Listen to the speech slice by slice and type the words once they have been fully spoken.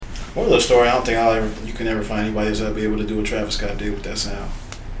Moral of the story, I don't think you can ever find anybody that's be able to do what Travis Scott did with that sound.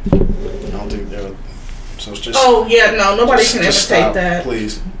 I don't think they're. So it's just. Oh yeah, no, nobody can imitate stop, that.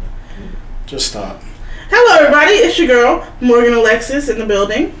 Please, just stop. Hello, everybody. It's your girl Morgan Alexis in the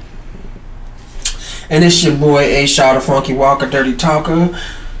building, and it's your boy A. Shaw, the Funky Walker, Dirty Talker.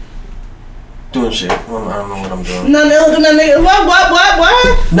 Doing shit. I don't know what I'm doing. No,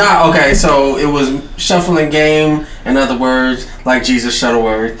 what? Nah, okay. So it was shuffling game. In other words, like Jesus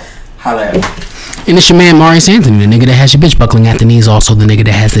Shuttleworth. Holla at me. And it's your man Maurice Anthony, the nigga that has your bitch buckling at the knees, also the nigga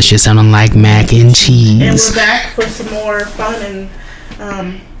that has the shit sounding like mac and cheese. And we're back for some more fun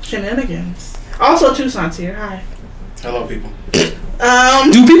and shenanigans. Also, Tucson's here. Hi. Hello, people.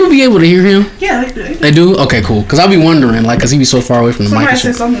 Do people be able to hear him? Yeah, they do. They do? Okay, cool. Because I'll be wondering, like, because he be so far away from the mic. Somebody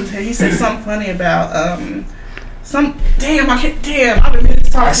said something. He said something funny about I've been meaning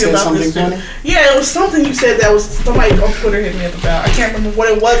to talk to you about this. Funny? Yeah, it was something you said that was somebody on Twitter hit me up about. I can't remember what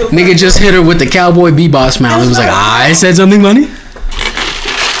it was. Nigga just hit her with the cowboy bebop smile. It was like, I said something funny.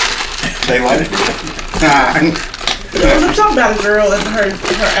 They like it. It was something about a girl and her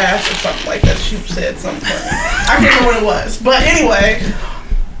ass or something like that. She said something funny. I can't remember what it was. But anyway,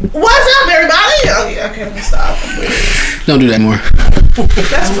 what's up, everybody? Oh yeah, okay, let me stop. Don't do that more.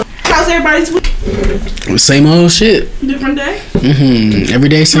 How's everybody's week? Same old shit. Different day? Every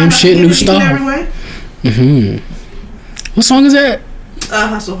day, same shit, new stuff. What song is that?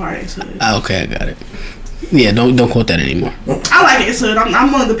 Hustle Hard, Ace Hood. Okay, I got it. Yeah, don't quote that anymore. I like Ace Hood.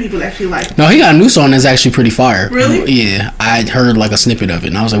 I'm one of the people that actually like it. No, he got a new song that's actually pretty fire. Really? Yeah, I heard like a snippet of it,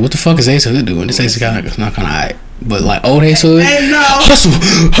 and I was like, "What the fuck is Ace Hood doing?" This Ace Hood, it's not kind of alright, but like old Ace Hood. Hey, no. Hustle.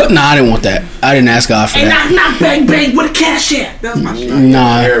 Nah, I didn't want that. I didn't ask God for that. Not bang bang with a cash in. That was my shit.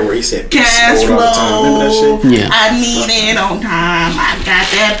 Nah. Where he said Cash flow. Remember that shit? Yeah. I need it on time. I got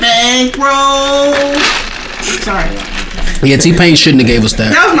that bankroll. Sorry. Yeah, T-Pain shouldn't have gave us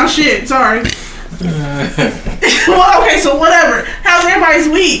that. That was my shit. Sorry. Well, okay, so whatever. How's everybody's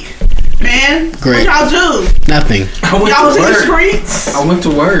week, man? Great. What y'all do? Nothing. Y'all was in the streets? I went to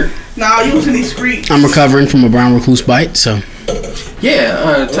work. No, you was in these streets. I'm recovering from a brown recluse bite, so.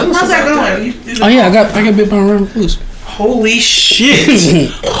 Yeah, tell us How's that about going? Oh yeah, I got bit by a brown recluse. Holy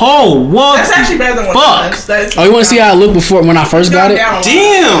shit! Oh, what? That's actually better than what Fuck. it was. Oh, you want to see how it looked before when I first got it?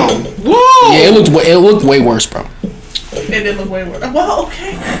 Damn! Whoa! Yeah, it looked way worse, bro. It did look way worse. Well,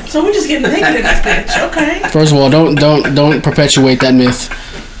 okay. So we just getting naked in this bitch. Okay. First of all, don't perpetuate that myth.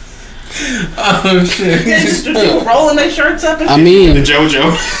 Oh shit! Yeah, just people rolling their shirts up. And I mean,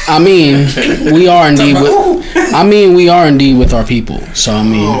 JoJo. we are indeed with our people. So I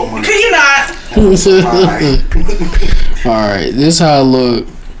mean, can you not? all right. This how it looked.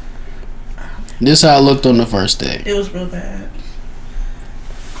 This how it looked on the first day. It was real bad.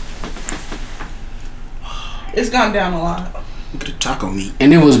 It's gone down a lot. Look at the taco meat.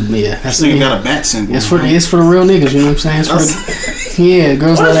 And it was that's This nigga got a bat symbol. It's for the real niggas. You know what I'm saying? Yeah,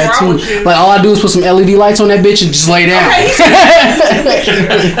 girls What love is that wrong too. with you? Like all I do is put some LED lights on that bitch and just lay down. Okay,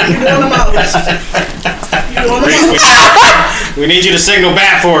 you doing the most. You doing the most. We need you to signal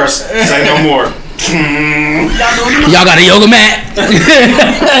back for us. Say no more. Y'all got a yoga mat?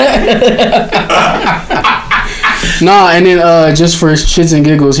 Nah, and then just for shits and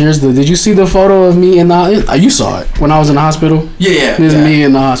giggles, did you see the photo of me in the you saw it when I was in the hospital? Yeah. This is me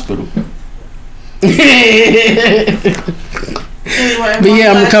in the hospital. Anyway, But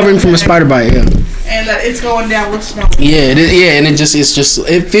yeah, I'm recovering from a spider bite, yeah. And it's going down with snow. Yeah, and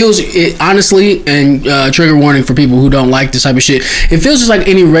it feels honestly, and trigger warning for people who don't like this type of shit, it feels just like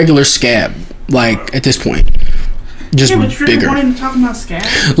any regular scab, like at this point. Just yeah, but bigger. You're talking about scab.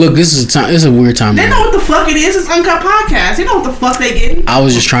 Look, this is a weird time. They know what the fuck it is. It's Uncut Podcast. You know what the fuck they getting. I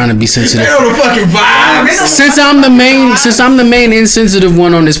was just trying to be sensitive. They know the fucking vibes. Since I'm the main insensitive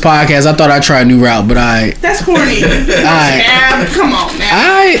one on this podcast, I thought I'd try a new route, but That's corny. Scab, come on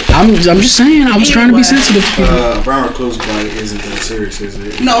now. I'm just saying, I was trying to be sensitive. Brown recluse bite isn't that serious, is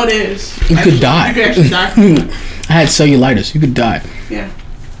it? No, it is. You could die. You could actually die. I had cellulitis. You could die. Yeah.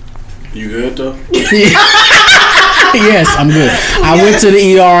 You good though? Yes, I'm good. I went to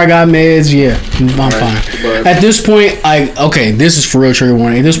the ER. I got meds. Yeah, I'm fine. At this point, this is for real trigger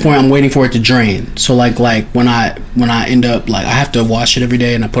warning. At this point, I'm waiting for it to drain. So like when I end up I have to wash it every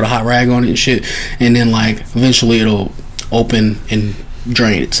day and I put a hot rag on it and shit, and then eventually it'll open and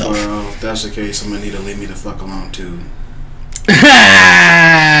drain itself. Well, if that's the case, I'm gonna need to leave me the fuck alone too.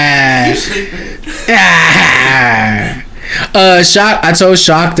 You sleeping. Shock. I told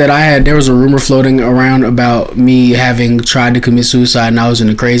Shock that there was a rumor floating around about me having tried to commit suicide, and I was in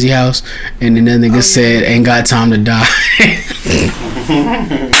a crazy house, and then that nigga said, "Ain't got time to die."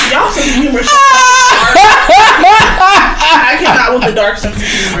 Y'all sense of humor. I cannot with the dark sense of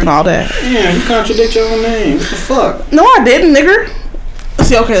humor and all that. Yeah, you contradict your own name. What the fuck? No, I didn't, nigger.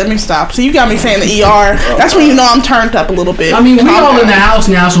 See, okay, let me stop. So you got me saying the ER. That's when you know I'm turned up a little bit. I mean, we all in the house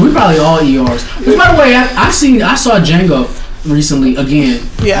now, so we probably all ERs. But by the way, I saw Django recently again.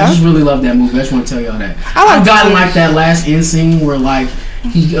 Yeah. I just really love that movie. I just want to tell y'all that. I've gotten like that last end scene where like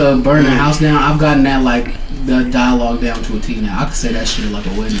he burned the house down. I've gotten that like the dialogue down to a T now. I could say that shit like a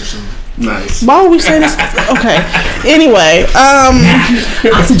wedding or something. Nice. Why would we say this? Okay. Anyway,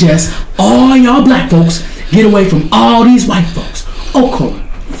 I suggest all y'all black folks get away from all these white folks. Oh, Corey,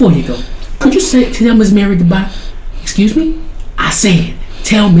 before you go, could you tell Miss Mary goodbye? Excuse me? I said,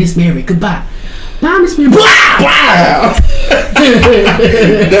 tell Miss Mary goodbye. Bye, Miss Mary. Wow.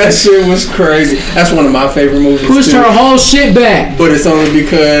 That shit was crazy. That's one of my favorite movies. Pushed her whole shit back. But it's only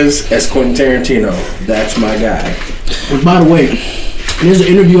because, as Quentin Tarantino, that's my guy. Which, by the way, there's an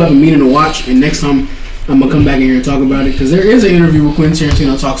interview I've been meaning to watch, and next time I'm gonna come back in here and talk about it, because there is an interview where Quentin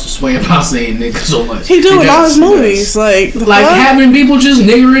Tarantino talks to Sway about saying nigga so much. he do in all his movies, like having people just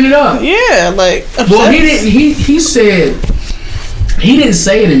niggering it up. Yeah, like. Well, he didn't. He said he didn't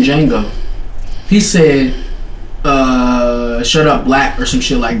say it in Django. He said, "Shut up, black" or some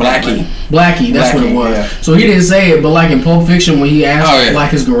shit like Blackie. that. Blackie, that's what it was. Yeah. So he didn't say it, but like in Pulp Fiction, when he asked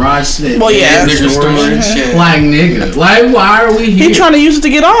like his garage shit, well, yeah, nigga story and shit. Like nigga, like why are we here? He trying to use it to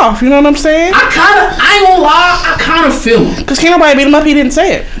get off. You know what I'm saying? I ain't gonna lie, I kind of feel him. Cause can't nobody beat him up. He didn't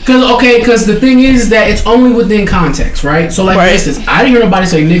say it. Cause the thing is that it's only within context, right? So like for instance, I didn't hear nobody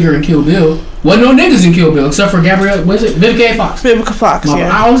say nigger in Kill Bill. Wasn't no niggas in Kill Bill except for Gabrielle. Was it Vivica A. Fox? Vivica Fox. Yeah.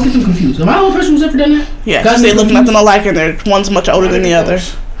 I always get them confused. Am I the only person who's ever done that? Yeah. Cause they look nothing alike in there. One's much older than the other.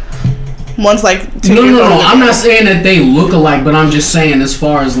 One's like 10 years older. I'm not saying that they look alike, but I'm just saying as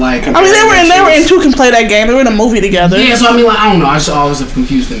far as like. I mean, they were in two can play that game. They were in a movie together. Yeah, so I mean, like I don't know. I just always have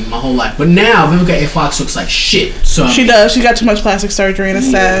confused them my whole life. But now Vivica A. Fox looks like shit. So she does. She got too much plastic surgery and it's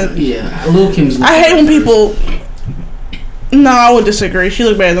sad. Yeah, Lil Kim's. I hate when people. No, I would disagree. She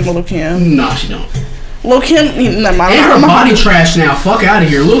look better than Lil Kim. No, she don't. Lil Kim, never mind. And her body trash now. Fuck out of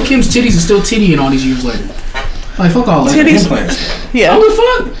here. Lil Kim's titties are still tittying all these years later. Like fuck all that. Titties. Yeah. What the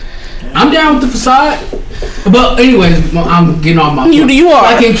fuck? I'm down with the facade. But anyways, I'm getting off my point. You are.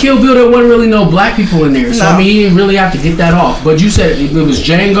 Like in Kill Bill, there wasn't really no black people in there. So I mean, he didn't really have to get that off. But you said it was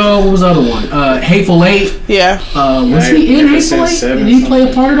Django. What was the other one? Hateful Eight. Yeah. Was he in Hateful Eight? Did he play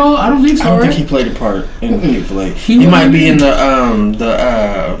a part at all? I don't think so. I don't right? think he played a part in Hateful Eight. He might be in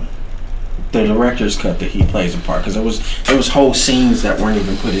the director's cut that he plays a part, because there was whole scenes that weren't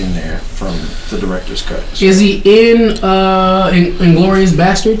even put in there from the director's cut. So. Is he in Inglourious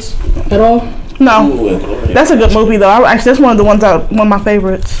Bastards at all? No. That's a good movie though. Actually, that's one of my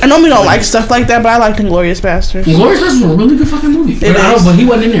favorites. I normally don't like stuff like that, but I liked Inglourious Bastards. Inglourious Bastards was a really good fucking movie. But he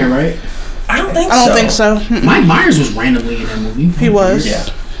wasn't in there, right? I don't think so. Mike Myers was randomly in that movie. He was. Yeah.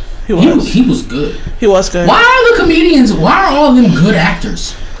 He was. He was good. He was good. Why are the comedians? Why are all of them good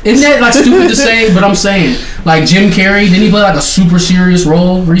actors? Isn't that like stupid to say? But I'm saying, like Jim Carrey, didn't he play like a super serious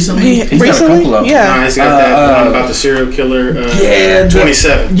role recently? He's got a couple of them. Yeah. No, he's got that one about the serial killer.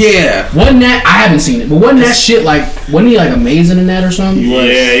 27. Yeah. Wasn't that? I haven't seen it, but wasn't that shit like? Wasn't he like amazing in that or something?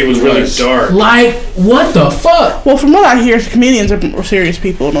 Yeah, he was really dark. Like what the fuck? Well, from what I hear, comedians are serious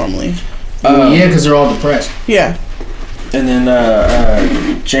people normally. Yeah, because they're all depressed. Yeah. And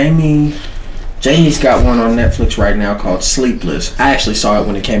then Jamie's got one on Netflix right now called Sleepless. I actually saw it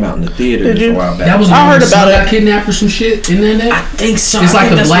when it came out in the theaters a while back. That was I heard about it. Got kidnapped or some shit in that. I think so. It's like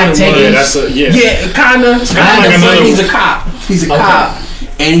the Black Takers. Yeah, kind of. He's a cop. He's a cop,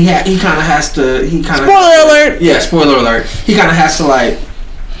 and he kind of has to. Spoiler alert. Yeah, spoiler alert. He kind of has to like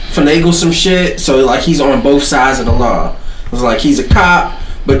finagle some shit. So like he's on both sides of the law. It's like he's a cop,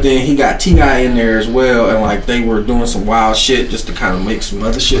 but then he got T.I. in there as well, and like they were doing some wild shit just to kind of make some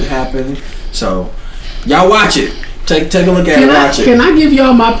other shit happen. So y'all watch it. Take a look at it. Watch it. Can I give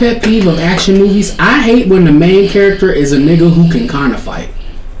y'all my pet peeve of action movies? I hate when the main character is a nigga who can kind of fight.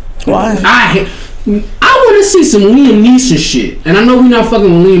 Why? I want to see some Liam Neeson shit, and I know we're not fucking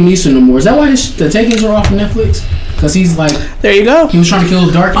with Liam Neeson no more. Is that why the takings are off Netflix? Because he's like, there you go. He was trying to kill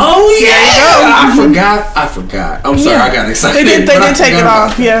the dark. Oh yeah, I forgot. I'm sorry, I got excited. They did take it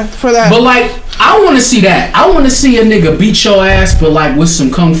off, for that. But like, I want to see that. I want to see a nigga beat your ass, but like with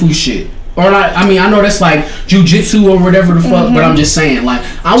some kung fu shit. Or like, I mean, I know that's like jujitsu or whatever the fuck, but I'm just saying, like,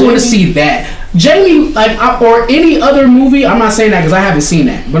 I want to see that. Jamie, like, or any other movie. I'm not saying that because I haven't seen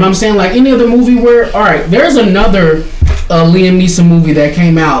that, but I'm saying like any other movie where, all right, there's another a Liam Neeson movie that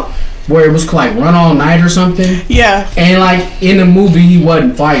came out where it was like Run All Night or something. Yeah. And like in the movie, he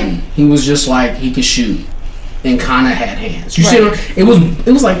wasn't fighting. He was just like he could shoot and kind of had hands. You see, it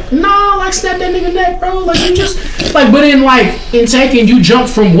was like nah, like snap that nigga neck, bro. Like you just like, but in Taken, you jump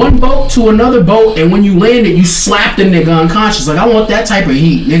from one boat to another boat, and when you land it, you slap the nigga unconscious. Like I want that type of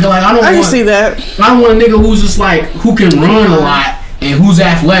heat, nigga. Like I can see that. I don't want a nigga who's just like who can run a lot and who's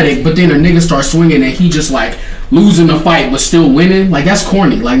athletic, but then a nigga starts swinging and he just like losing the fight but still winning. Like that's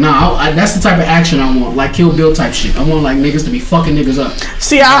corny. Like nah, that's the type of action I want. Like Kill Bill type shit. I want like niggas to be fucking niggas up.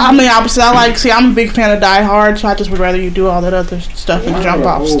 See, I'm the opposite. I'm a big fan of Die Hard, so I just would rather you do all that other stuff and jump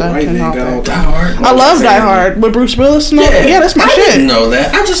off stuff and all that. Die Hard. I love Die Hard with Bruce Willis and all that. Yeah, that's my shit. I didn't know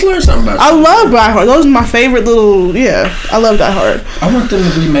that. I just learned something about I love Die Hard. Those are my favorite little. Yeah, I love Die Hard. I want them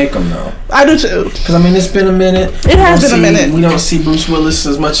to remake them though. I do too. Because I mean, it's been a minute. It has been a minute. We don't see Bruce Willis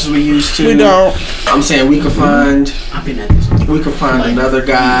as much as we used to. We don't. I'm saying we could find. We could find like, another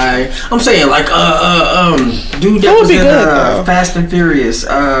guy. I'm saying like dude that would was be in good, Fast and Furious.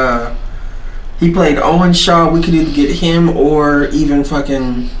 He played Owen Shaw. We could either get him or even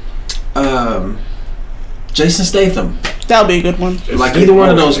fucking Jason Statham. That would be a good one. Like either one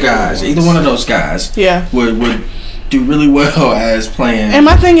of those guys. Either one of those guys. Yeah. Would do really well as playing. And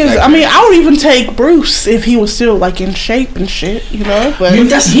my thing is, I mean, I would even take Bruce if he was still like in shape and shit, you know. But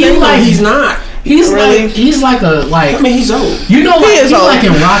he's not. He's really? he's like a like. I mean, he's old. You know, like, he's old. like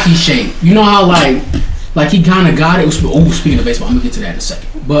in Rocky shape. You know how like he kind of got it. Speaking of baseball, I'm gonna get to that in a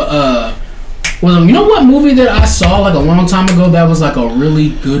second. But well, you know what movie that I saw like a long time ago that was like a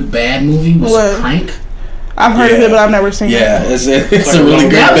really good bad movie was Crank. I've heard of it, but I've never seen it. Yeah, it's a really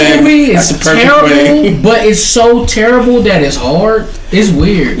good that bad movie. That's Is a perfect terrible, way. but it's so terrible that it's hard. It's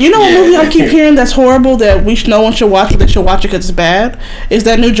weird. You know what movie I keep hearing that's horrible that no one should watch, but they should watch it because it's bad? Is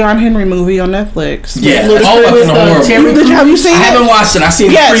that new John Henry movie on Netflix? Yeah, with horrible. Have you seen it? I haven't watched it. I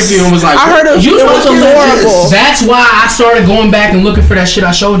seen the preview and was like, I heard it was horrible. That's why I started going back and looking for that shit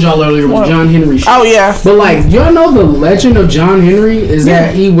I showed y'all earlier with John Henry shit. Oh yeah. But like, y'all know the legend of John Henry is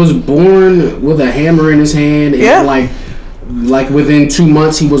that he was born with a hammer in his hand and like within 2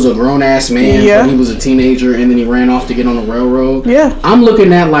 months he was a grown ass man when he was a teenager, and then he ran off to get on the railroad. I'm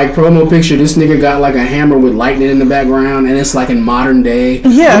looking at like promo picture, this nigga got like a hammer with lightning in the background, and it's like in modern day.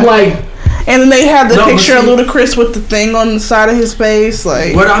 I'm like, and then they have the picture of Ludacris with the thing on the side of his face.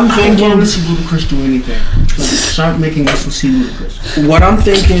 Like, what I'm thinking, I don't want to see Ludacris do anything. Start making us see Ludacris. What I'm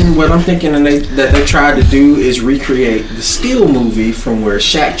thinking, and that they tried to do is recreate the Steel movie from where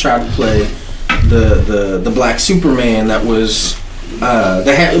Shaq tried to play the black Superman that was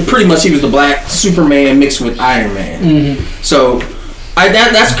they had pretty much he was the black Superman mixed with Iron Man. So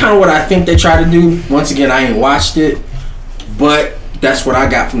that's kind of what I think they tried to do. Once again, I ain't watched it, but that's what I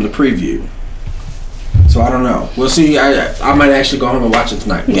got from the preview. So I don't know. We'll see. I might actually go home and watch it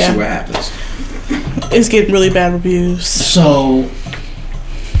tonight. We'll see what happens. It's getting really bad reviews. So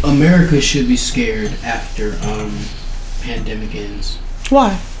America should be scared after pandemic ends.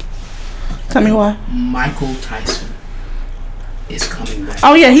 Why? Tell me why. Michael Tyson is coming back.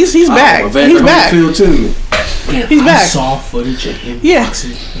 Oh yeah, he's back. He's back. Too. And he's back. I saw footage of him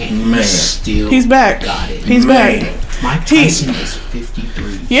boxing, and he's back. Got it. He's back. Mike Tyson is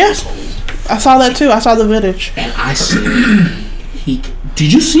 53 years old. I saw that too. I saw the footage. And I said,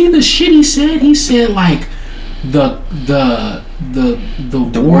 did you see the shit he said? He said like the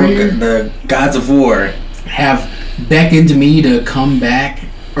warrior, the gods of war have beckoned to me to come back.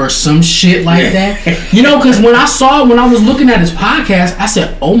 Or some shit like that. You know, because when I was looking at his podcast, I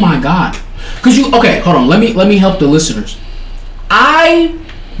said, oh my God. Because hold on, let me help the listeners. I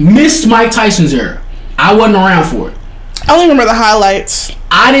missed Mike Tyson's era. I wasn't around for it. I only remember the highlights.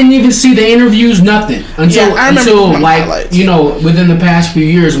 I didn't even see the interviews, nothing. Until like, highlights. You know, within the past few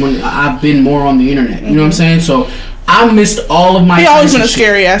years when I've been more on the internet. You know what I'm saying? So I missed all of Mike Tyson. He always been a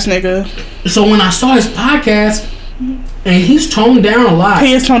scary ass nigga. So when I saw his podcast, and he's toned down a lot.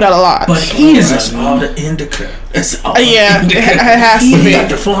 He is toned down a lot. But he is that's all the indica. That's all it has to be. He got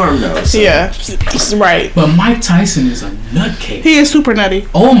the farm though. So. Yeah, right. But Mike Tyson is a nutcase. He is super nutty.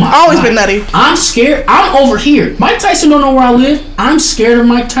 Oh my Always God. Been nutty. I'm scared. I'm over here. Mike Tyson don't know where I live. I'm scared of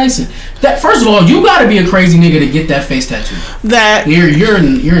Mike Tyson. That first of all, you gotta be a crazy nigga to get that face tattoo. That you're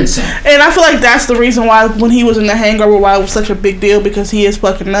insane. And I feel like that's the reason why when he was in The Hangover, why it was such a big deal, because he is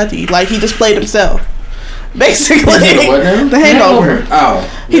fucking nutty. Like he just played himself. Basically, The Hangover.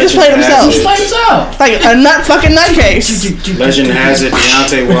 Oh, he just played himself. He played himself like a nutcase. Legend has it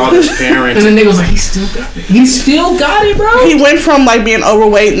Deontay Wilder's parents. And the nigga was like, he still got it, bro. He went from like being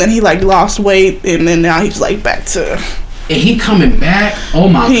overweight, and then he like lost weight, and then now he's like back to. And he coming back. Oh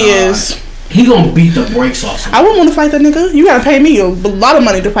my God. He is. he gonna beat the brakes off somebody. I wouldn't want to fight that nigga. You gotta pay me a lot of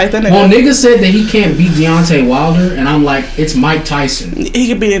money to fight that nigga. Well, nigga said that he can't beat Deontay Wilder, and I'm like, it's Mike Tyson. He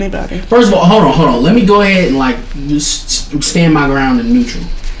can beat anybody. First of all, hold on. Let me go ahead and like just stand my ground in neutral.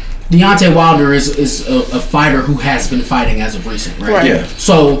 Deontay Wilder is a fighter who has been fighting as of recent, right? Yeah.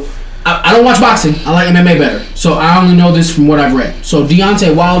 So I don't watch boxing. I like MMA better. So I only know this from what I've read. So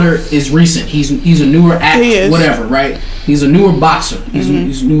Deontay Wilder is recent. He's a newer actor, whatever, right? He's a newer boxer.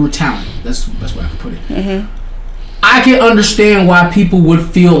 He's a newer talent. That's the best way I can put it. Mm-hmm. I can understand why people would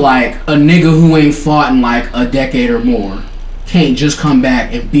feel like a nigga who ain't fought in like a decade or more can't just come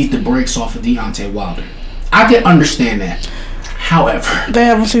back and beat the brakes off of Deontay Wilder. I can understand that. However, they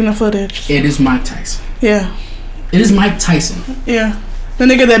haven't seen the footage. It is Mike Tyson. Yeah. It is Mike Tyson. Yeah. The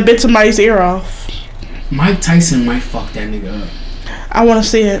nigga that bit somebody's ear off. Mike Tyson might fuck that nigga up. I want to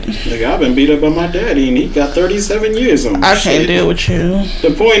see it. Nigga, I've been beat up by my daddy and he got 37 years on me. I can't deal with you.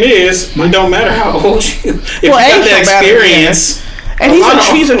 The point is, it don't matter how old you. If you got the experience. And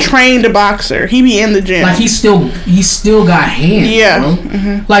he's a trained boxer. He be in the gym. Like he still got hands. Yeah. Bro.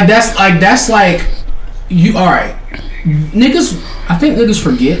 Mm-hmm. That's like you. All right, niggas. I think niggas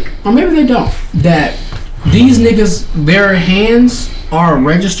forget, or maybe they don't, that these niggas, their hands are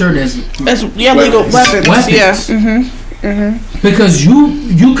registered as legal weapons. Yeah. Mm-hmm. Mm-hmm. Because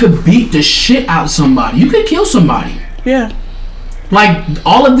you could beat the shit out of somebody. You could kill somebody. Yeah. Like,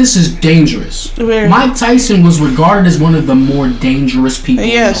 all of this is dangerous. Very. Mike Tyson was regarded as one of the more dangerous people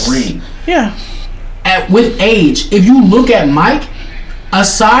in the ring. Yeah. With age, if you look at Mike,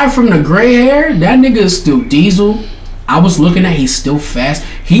 aside from the gray hair, that nigga is still diesel. I was looking at, he's still fast.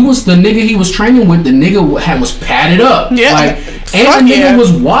 He was the nigga he was training with. The nigga was padded up. Yeah. Like, and the nigga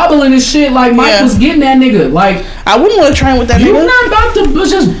was wobbling and shit. Like, Mike was getting that nigga. Like, I wouldn't want to train with that nigga. You're not about to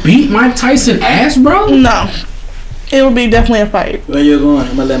just beat Mike Tyson ass, bro? No. It would be definitely a fight. Where you going?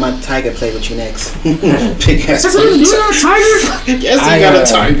 I'm gonna let my tiger play with you next. Big ass. You got a tiger? Yes, he got a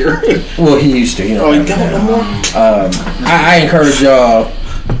tiger. Well, he used to. You know. Oh, he got one more. I encourage y'all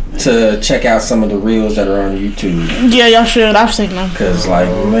to check out some of the reels that are on YouTube. Yeah, y'all should. I've seen them. Cause like,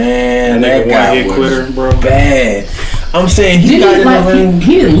 man, that guy was quitter, bro. bad. I'm saying he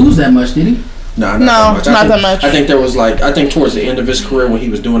didn't lose that much, did he? No, not that much. I think there was towards the end of his career when he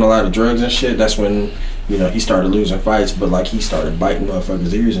was doing a lot of drugs and shit. That's when he started losing fights, but like he started biting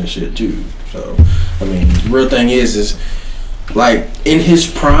motherfuckers' ears and shit too. So I mean, the real thing is like in his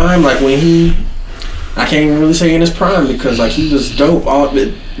prime, like when I can't even really say in his prime because like he was dope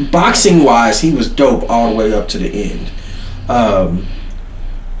boxing wise, he was dope all the way up to the end.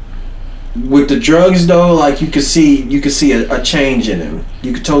 With the drugs though, like you could see a change in him.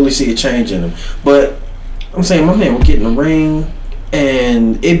 You could totally see a change in him. But I'm saying my man would get in the ring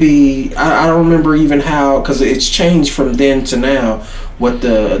and it'd be I don't remember even how, because it's changed from then to now what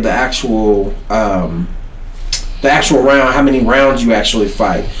the actual round, how many rounds you actually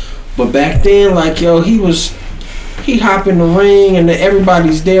fight. But back then, like he hop in the ring and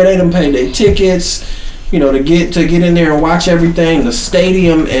everybody's there. They done paid their tickets, to get in there and watch everything. The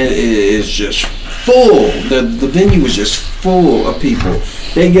stadium is just full. The venue is just full of people.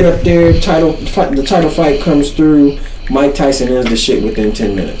 They get up there, the title fight comes through. Mike Tyson ends the shit within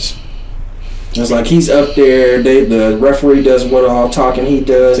 10 minutes. It's like he's up there. The referee does what all talking he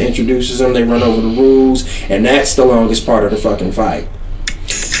does, introduces them. They run over the rules, and that's the longest part of the fucking fight.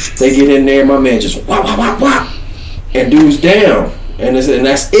 They get in there, my man just whop whop whop whop, and dude's down. And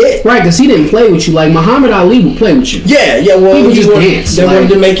that's it. Right, because he didn't play with you. Like, Muhammad Ali would play with you. Yeah, well, he would just dance. They wanted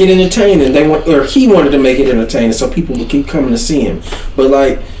to make it entertaining. He wanted to make it entertaining so people would keep coming to see him. But,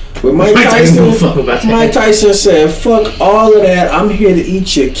 like, with Mike Tyson said, fuck all of that. I'm here to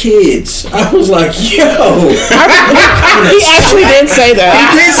eat your kids. I was like, yo. He actually did say that.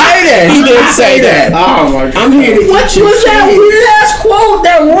 He did say that. Oh, my God. I'm here to eat your kids. What was that weird-ass quote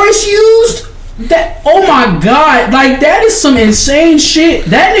that Royce used? Oh my God, like that is some insane shit.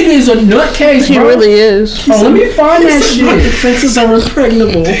 That nigga is a nutcase, bro. He really is. Let me find that shit. My defenses are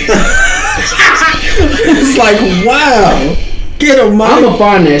impregnable. It's like, wow. Get him, Mike. I'm gonna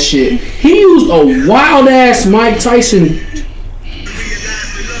find that shit. He used a wild ass Mike Tyson.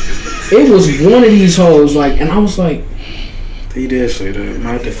 It was one of these hoes, like, and I was like, he did say that.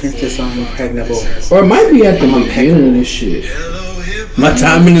 My defenses are impregnable. Or it might be at the beginning of this shit. My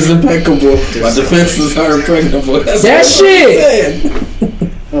timing is impeccable. My defenses are impregnable. That's that shit.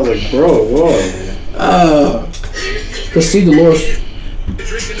 I was like, bro, whoa. Cause see the Lord.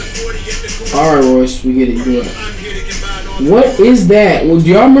 All right, Royce, we get it. You do it. What is that? Well, do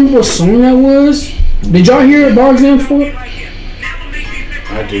y'all remember what song that was? Did y'all hear it, Bar Exam for?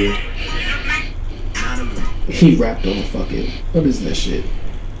 I did. He rapped on fucking. What is that shit?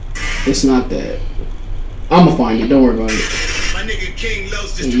 It's not that. I'ma find it. Don't worry about it. My nigga King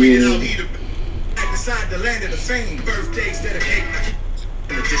Los just tweeted out he decided to land in the same birthday instead of cake.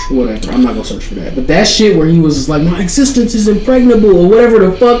 Whatever. I'm not gonna search for that. But that shit where he was just like, my existence is impregnable or whatever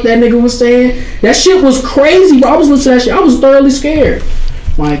the fuck that nigga was saying. That shit was crazy, bro. I was listening to that shit. I was thoroughly scared.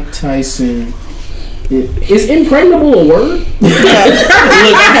 Mike Tyson. Is impregnable a word? Look,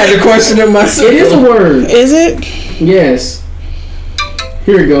 I had to question it myself. It is a word. Is it? Yes.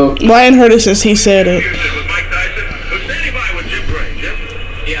 Here we go. Well, I ain't heard it since he said it.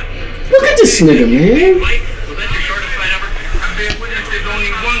 Look at this nigga, man.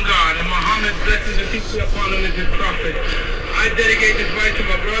 I dedicate this fight to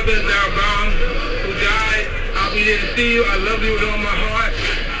my brother, Zarban, who died. I'll be there to see you. I love you with all my heart.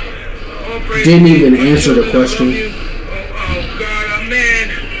 Didn't even answer the question. Oh God,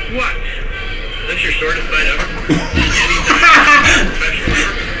 man, what? That's your shortest fight ever?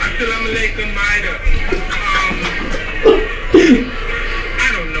 Assalamu alaikum, Maida. I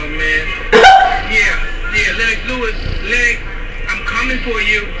don't know, man. Yeah, Lennox Lewis, I'm coming for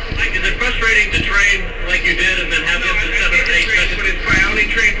you. Like, is it frustrating to train like you did and then have this in 7 or 8 seconds? For this fight, I only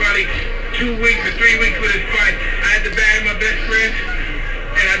trained probably 2 weeks or 3 weeks for this fight. I had to bury my best friend.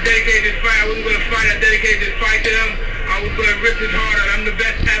 And I dedicated this fight. I wasn't going to fight. I dedicated this fight to them. I was going to rip his heart out. I'm the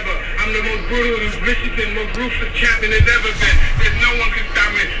best ever. I'm the most brutal and vicious and most ruthless champion there's ever been. There's no one can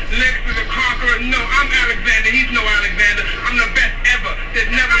stop me. Lex is a conqueror. No, I'm Alexander. He's no Alexander. I'm the best ever. There's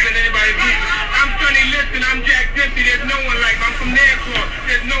never been anybody ruthless. I'm Sonny Liston. I'm Jack Dempsey. There's no one like me. I'm from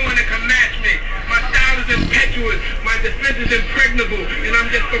Nairclaw. There's no one that can match me. My style is impetuous. My defense is impregnable. And I'm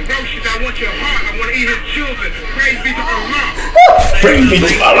just ferocious. I want your heart. I want to eat his children. Praise be to Allah. Praise be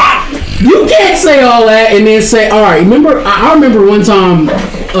to Allah. You can't say all that and then say, all right. Remember, I remember one time,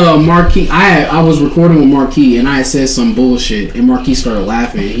 Marquis. I was recording with Marquis and I had said some bullshit and Marquis started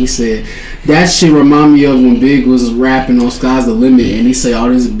laughing. He said that shit remind me of when Big was rapping on Sky's the Limit and he say all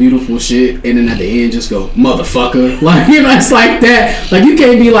this beautiful shit and then at the end just go motherfucker. Like, you know, it's like that. Like, you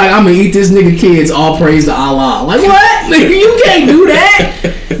can't be like, I'm gonna eat this nigga kids. All praise to Allah. Like, what? Like, you can't do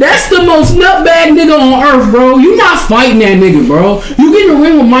that. That's the most nutbag nigga on earth, bro. You not fighting that nigga, bro. You get in the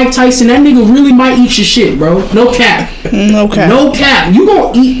ring with Mike Tyson, that nigga really might eat your shit, bro. No cap. No cap. No cap. You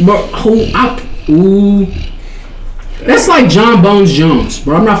gonna eat, bro. Ooh. That's like John Bones Jones,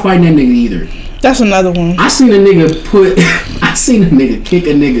 bro. I'm not fighting that nigga either. That's another one. I seen a nigga kick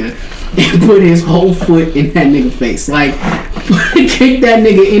a nigga and put his whole foot in that nigga face. Like, kick that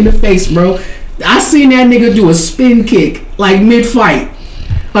nigga in the face, bro. I seen that nigga do a spin kick, like mid-fight.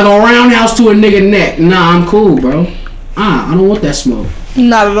 Like a roundhouse to a nigga neck. Nah, I'm cool, bro. I don't want that smoke.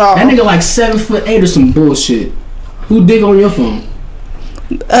 Not at all. That nigga like 7'8" or some bullshit. Who dig on your phone?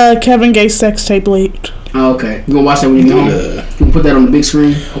 Kevin Gates sex tape leaked. Oh, okay. You gonna watch that when you get home? You gonna put that on the big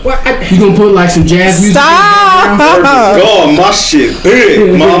screen? What? You gonna put like some jazz music? Stop! God, my shit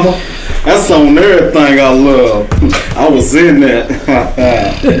big, mama. That's on everything I love. I was in that.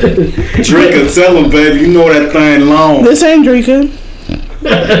 Drinker, tell him, baby, you know that thing long. This ain't drinking.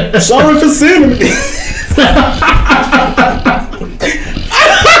 Sorry for sending me.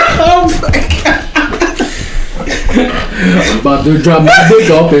 Oh my God. I'm about to drop my dick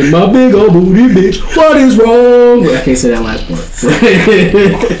off in my big old booty, bitch. What is wrong? I can't say that last part.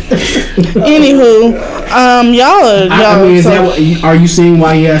 Anywho, y'all. I mean, is that what, are you seeing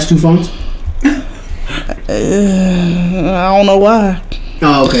why he has 2 phones? I don't know why.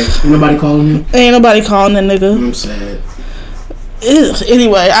 Oh, okay. Ain't nobody calling him? Ain't nobody calling that nigga. I'm sad.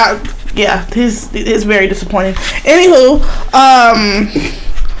 Anyway, it's very disappointing. Anywho,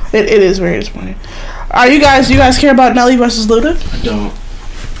 it is very disappointing. Do you guys care about Nelly versus Luda? I don't.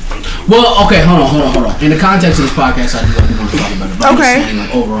 Well, okay, hold on. In the context of this podcast, I do want to talk about it. But okay. I'm just saying,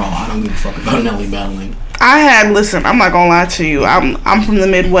 like, overall, I don't give a fuck about Nelly battling. Listen, I'm not gonna lie to you. I'm from the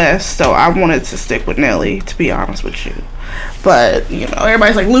Midwest, so I wanted to stick with Nelly, to be honest with you. But, you know,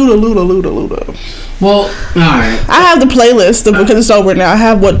 everybody's like, Luda. Well, alright. I have the playlist because it's over now. I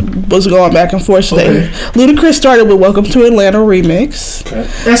have what was going back and forth today. Okay. Ludacris started with Welcome to Atlanta remix. Okay.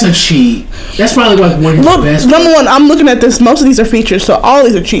 That's a cheat. That's probably like one of the best. Number one, I'm looking at this. Most of these are features, so all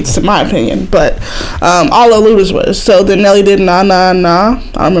these are cheats, in my opinion. But all of Luda's was. So then Nelly did Nah Nah Nah.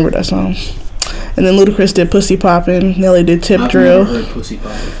 I remember that song. And then Ludacris did Pussy Poppin'. Nelly did Tip Drill. I've never heard Pussy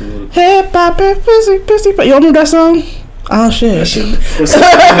Poppin' from Ludacris. Hey, poppin', pussy poppin'. You remember that song? Oh shit! That's a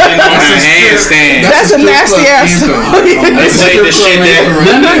nasty ass song. They played the shit that.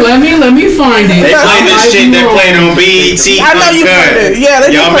 Let me find it. They played the shit that played on BET. I know you played it. Yeah,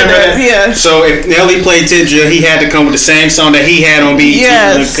 they y'all played remember that. Yeah. So if Nelly played Tip Drill, he had to come with the same song that he had on BET.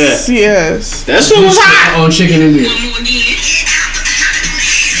 Yes. That shit was hot. On Chicken and Beer.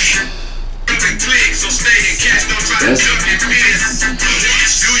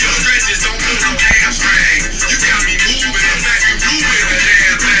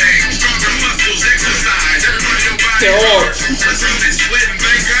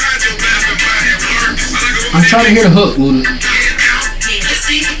 I'm trying to hear the hook, Luda.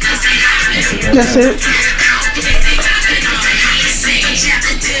 That's it.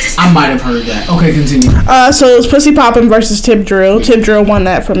 I might have heard that. Okay, continue. So it was Pussy Poppin' versus Tip Drill. Tip Drill won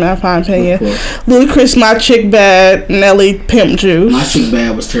that from my opinion. Ludacris, My Chick Bad, Nelly, Pimp Juice. My Chick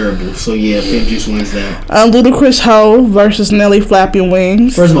Bad was terrible, so yeah, Pimp Juice wins that. Ludacris Ho versus Nelly, Flap Your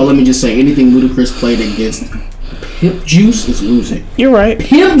Wings. First of all, let me just say, anything Ludacris played against Pimp Juice is losing. You're right.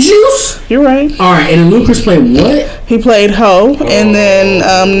 Pimp Juice? You're right. Alright, and then Ludacris played what? He played Ho, and then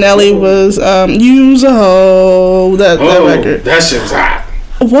Nelly was Use a Ho. That record. That shit was hot.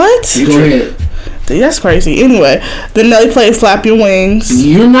 What? Go ahead. That's crazy. Anyway, then Nelly played Flap Your Wings.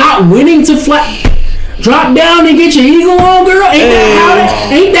 You're not winning to flap. Drop down and get your eagle on, girl.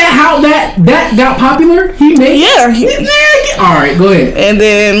 Ain't that how that got popular? He made all right, go ahead. And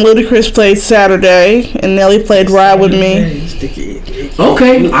then Ludacris played Saturday, and Nelly played Ride With Me.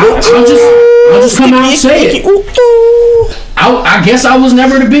 Okay, I'll just come out and say it. I guess I was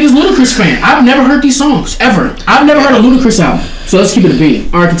never the biggest Ludacris fan. I've never heard these songs ever. I've never heard a Ludacris album. So let's keep it a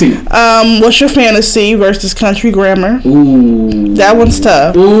beat. All right, continue. What's Your Fantasy versus Country Grammar? Ooh, that one's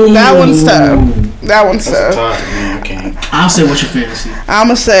tough. Ooh. That one's tough. That one's tough. Man, I can't. I'll say What's Your Fantasy. I'm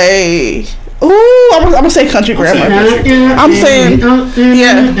gonna say. I'm gonna say Country Grammar. I'm saying,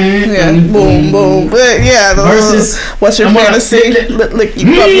 yeah, boom, boom, but yeah. Versus What's Your Fantasy? Lick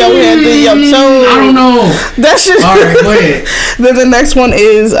you up your hand to your toe. I don't know. That's just. All right, go ahead. Then the next one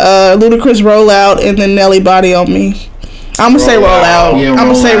is Ludacris Roll Out, and then Nelly Body on Me. I'm gonna say Roll Out. Yeah, I'm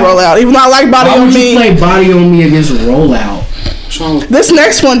gonna say Roll Out. Even though I like Body on Me. Why would you play Body on Me against Roll Out? This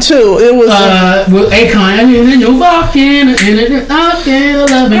next one too. It was with Akon and you're walking and Body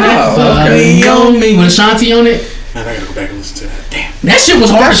on Me with Ashanti on it. Man, I gotta go back and listen to that. Damn. That shit was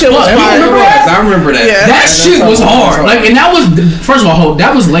hard. That shit was fire. I remember that. Yeah. That shit was hard. Like, and that was first of all,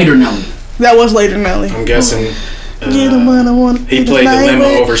 that was later Nelly. That was later Nelly. I'm guessing. He played the limo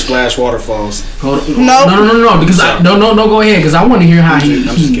over Splash Waterfalls. No. Because no, go ahead. Because I want to hear how I'm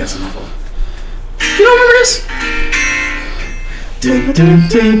just guessing. My fault. You don't remember this?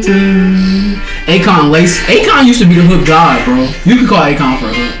 Akon used to be the hook god, bro. You could call Akon for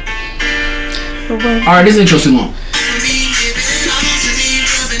a hook. Alright, this intro too long.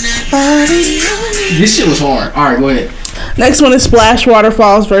 This shit was hard. Alright, go ahead. Next one is Splash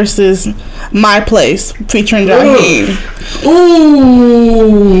Waterfalls versus My Place featuring Jaheim.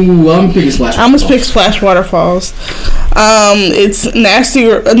 Ooh, I'm picking Splash Waterfalls. I'm gonna pick Splash Waterfalls. It's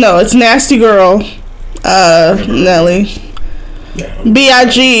Nasty Girl, Nelly.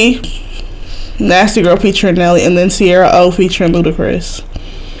 B.I.G. Nasty Girl featuring Nelly, and then Sierra O featuring Ludacris.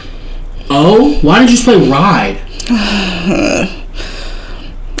 Oh, why did you just play Ride?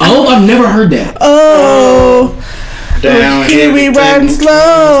 Oh, I've never heard that. Oh, down here we run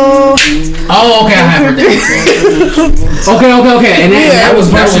slow. Oh, okay, I have heard that. Okay, and that was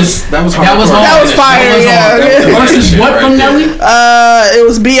versus that was fire. Yeah. Versus what from Nelly? It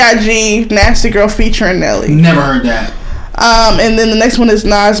was B.I.G. Nasty Girl featuring Nelly. Never heard that. And then the next one is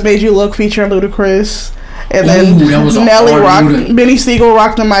Nas Made You Look featuring Ludacris. And then Nelly Benny Siegel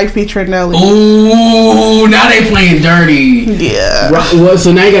Rock the Mic featuring Nelly. Ooh, now they playing dirty. Yeah.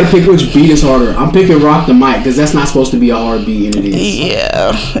 So now you gotta pick which beat is harder. I'm picking Rock the Mic because that's not supposed to be a hard beat, and it is.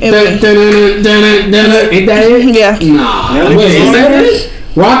 Yeah. Ain't that it? Yeah. Nah. Wait, is that it?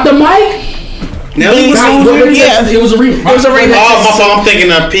 Rock the Mic? Nelly? Yeah. It was a remix. It was a remix. Oh, my fault. I'm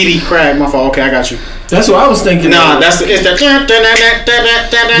thinking of P.D. Craig. My fault. Okay, I got you. That's what I was thinking. Nah, it's that.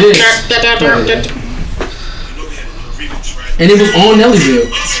 And it was on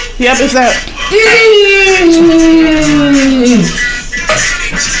Nellyville. Yep, it's that.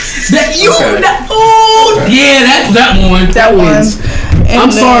 That one. That wins. And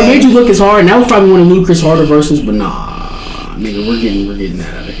I'm sorry, Made You Look is hard. And that was probably one of Ludacris harder verses, but nah, nigga, we're getting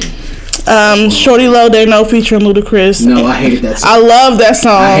that out of here. Shorty Low They Know featuring Ludacris. No, I hated that song. I love that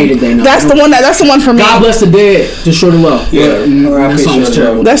song. I hated They Know. That's the one for me. God Bless the Dead to Shorty Low. Yeah, that song was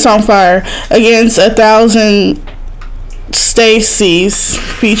terrible. That song fire. Against 1,000 Stacy's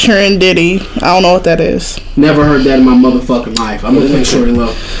featuring Diddy. I don't know what that is. Never heard that in my motherfucking life. I'm gonna pick Shorty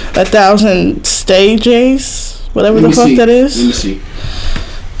Low. 1,000 Stages, whatever the fuck that is. Let me see.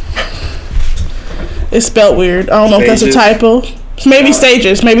 It's spelled weird. I don't know if that's a typo. Maybe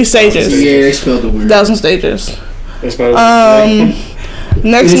stages. Yeah, they spelled it weird. 1,000 Stages. Next one.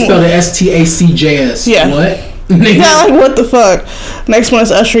 They spelled it STACJS. Yeah. What? Yeah, like what the fuck? Next one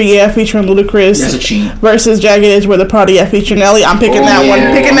is Usher, Yeah, featuring Ludacris. That's a cheat. Versus Jagged Edge, Where the Party At, featuring Nelly. I'm picking that one.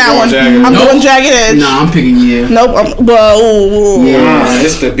 I'm Nope. going Jagged Edge. Nah, I'm picking Yeah. Nope. Yeah.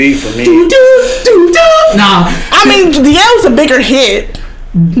 It's the beat for me. Nah, I mean, yeah, it was a bigger hit.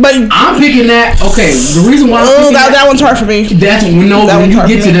 But I'm picking that. Okay, the reason why I'm picking that one's hard for me. That's when you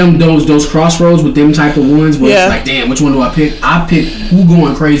get to them those crossroads with them type of ones where it's like, damn, which one do I pick? I pick who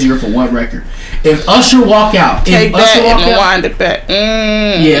going crazier for what record. If Usher walk out, take that and wind it back.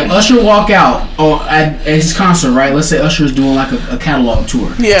 Yeah, if Usher walk out at his concert, right? Let's say Usher is doing like a catalog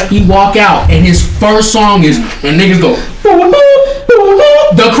tour. Yeah. He walk out and his first song is when niggas go,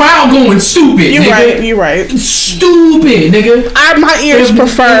 the crowd going stupid. You right. Stupid, nigga. My ears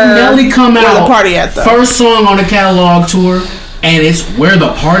prefer Nelly come out the party at though. First song on the catalog tour. And it's where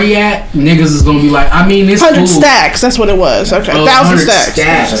the party at. Niggas is gonna be like, I mean, it's 100 cool. Stacks. That's what it was. Okay, 1,000 stacks.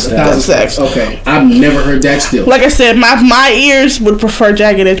 1,000 stacks. Okay, I've never heard that still. Like I said, my ears would prefer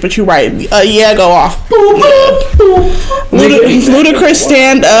Jagged Edge, but you're right. Yeah, go off. Ludacris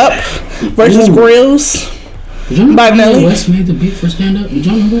Stand Up versus Grills by Nelly. West made the beat for Stand Up. Did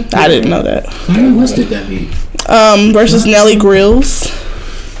y'all know that? I didn't know that. Kanye West did that beat. Versus Nelly Grills.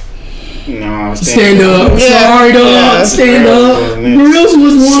 No, stand up. Yeah. Sorry, dog. Yeah. Stand up. Grills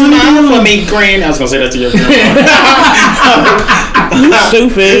was one. Smile for me, Green. I was gonna say that to your You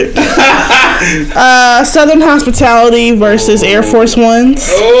stupid. Southern Hospitality versus Air Force Ones.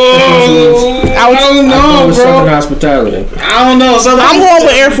 Oh, I don't know, bro. Southern Hospitality. I don't know. I'm going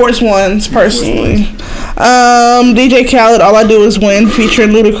with Air Force Ones personally. DJ Khaled, All I Do Is Win, featuring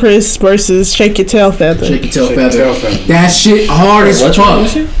Ludacris versus Shake Your Tail Feather. Shake Your Tail Feather. That shit hard as fuck.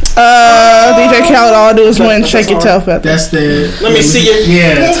 DJ Khaled, All I Do Is Win, Shake Your Tail Feather. That's the. Let me see it.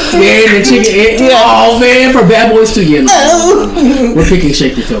 Yeah, the chicken. Oh man, for Bad Boys 2 again. We're picking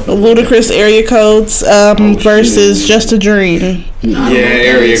Shake Your Tail Feather. Ludacris Area Codes versus Just a Dream.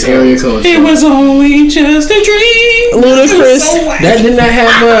 Area codes. It was only just a dream. Ludacris. That did not have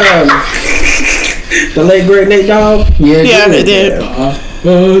the late great Nate Dogg. Yeah, it did.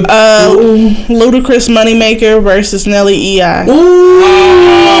 Ludacris Moneymaker versus Nelly E.I. Ooh,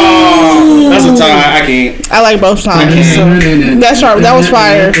 that's a tie. I can't. I like both songs. That's sharp. That was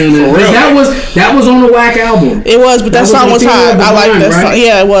fire. For real. That was on the Whack album. it was, but that song was hot. I like that song.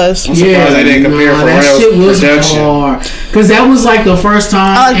 Yeah, it was. I'm surprised they didn't compare that shit was production. hard. Cause that was like the first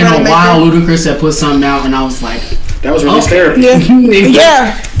time in a while Ludacris had put something out, and I was like, that was release therapy. Yeah.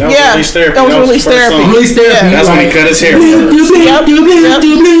 That was release therapy. That was release therapy. Release therapy. That's when he cut his hair.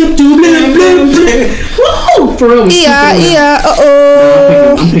 For real.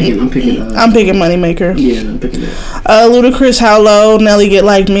 I'm picking Moneymaker. Yeah, I'm picking that. Ludacris, How Low, Nelly Get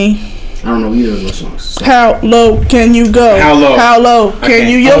Like Me. I don't know either of those songs. So. How low can you go? How low? How low can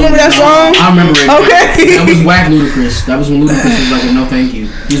you? You remember that song? I remember it. Okay. That was Whack Ludacris. That was when Ludacris was like, no thank you.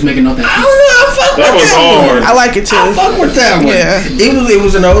 He was making no thank you. That was hard. I like it too. I fuck with that one. Yeah. It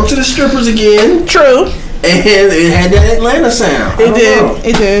was an ode to the strippers again. True. And it had that Atlanta sound. It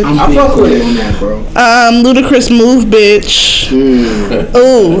did. I fuck with it on that, bro. Ludacris Move Bitch.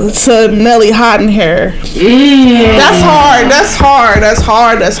 Ooh, to Nelly Hot in Hair. That's hard.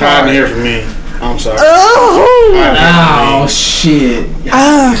 Hide in here for me. I'm sorry. Oh shit.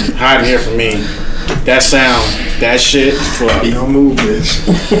 Hide in here for me. That sound, that shit. Don't move, bitch.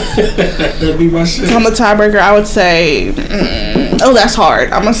 That'd be my shit. I'm a tiebreaker. I would say. That's hard.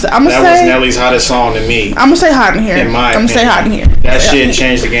 I'm gonna say. That was Nelly's hottest song to me. I'm gonna say Hot in Here. In my I'm gonna say Hot in Here. That shit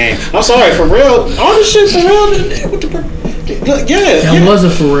changed the game. I'm sorry, for real. All this shit for real. That was a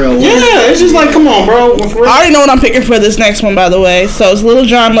for real. Yeah, it's just like, come on, bro. I already know what I'm picking for this next one, by the way. So it's Lil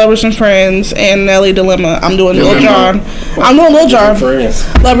Jon, Lovers and Friends, and Nelly Dilemma. I'm doing Lil Jon.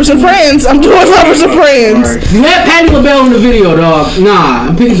 Lovers and Friends. I'm doing Lovers and Friends. You had Patti LaBelle in the video, dog. Nah,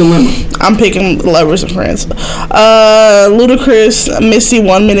 I'm picking Dilemma. I'm picking Lovers and Friends. Ludacris, Missy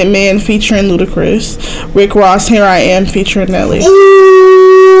 1 Minute Man featuring Ludacris. Rick Ross, Here I Am featuring Nelly. Ooh!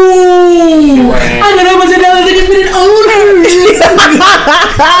 I know that was another thing that's been an owner.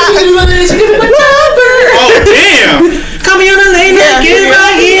 Oh, damn. Come here on the lane, get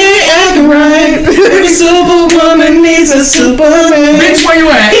right here, act right. Every superwoman needs a superman. Bitch, where you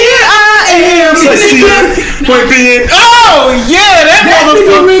at? Here I am. Oh, yeah, that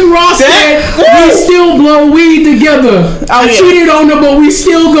motherfucker. Rick Ross said, we still blow weed together. I cheated on her, but we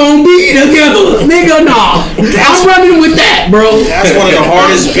still gon' be together. Nigga, nah. I'm running with that, bro. That's one of the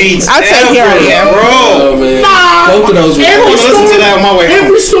hardest beats I take Here I Am. Bro. Nah. Both of those were listen to that on my way home.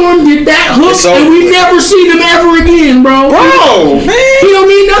 Every Storm did that hook, So and we never seen him ever again, bro. Bro, man. He don't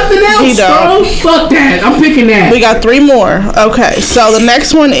need nothing else, He don't. bro. Fuck that. I'm picking that. We got 3 more. Okay, so the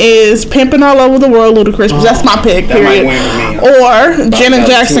next one is Pimpin' All Over the World, Ludacris. That's my pick, That might period. win for me. Or Janet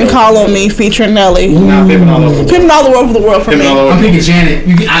Jackson, Call on Me featuring Nelly. Nah, Pimpin' All Over. Pimpin' All Over the World for me. I'm picking Janet.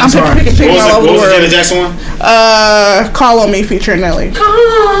 I'm sorry. picking Pimpin' All Over What the was the World. Janet Jackson one? Call on Me featuring Nelly.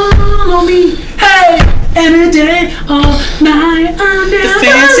 Call on me. Hey. every day, all night. The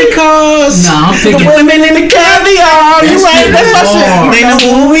fancy cars. No, I'm thinking. The women in the caviar. You right, that's my shit. They know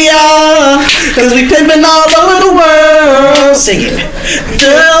who we are, cause we pimpin' all over the world. Sing it.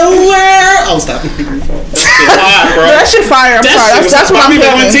 The world. Oh, stop. That shit fire. I'm sorry. That's what I'm feeling.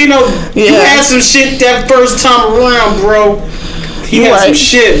 Valentino, you Yeah. had some shit that first time around, bro. He had some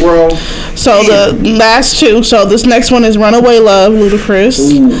shit, bro. So the last two. So this next one is "Runaway Love," Ludacris,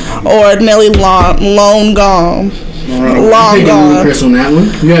 or Nelly "Long Gone." Long Picking Gone. Ludacris on that one.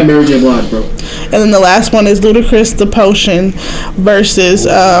 You had Mary J. Blige, bro. And then the last one is Ludacris, "The Potion" versus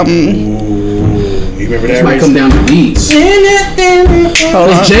You remember This that? might come down to beats.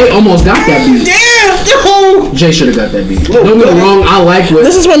 hold on. Jay almost got that beat. Damn, Jay should have got that beat. Don't get me wrong, I like what.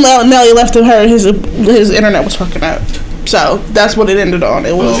 This is when Nelly left her. His internet was fucking up. So that's what it ended on.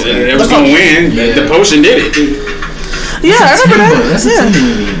 It was. It was gonna win. The Potion did it. Yeah, I remember that. That's a Yeah.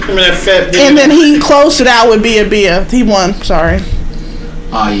 Timberlake. Remember that fat? And then he closed it out with "Bia Bia." He won. Sorry.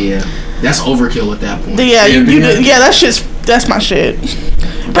 Oh yeah, that's overkill at that point. Yeah, you did. Yeah, that's my shit.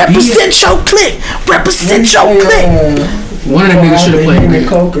 Represent your clique. Represent your clique. One of them niggas should have played. The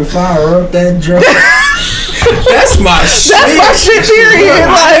coke and fire up that drum. That's my shit. That's my shit. Period.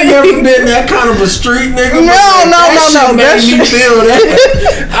 I ain't Like, never been that kind of a street nigga. No, That that shit made me shit- feel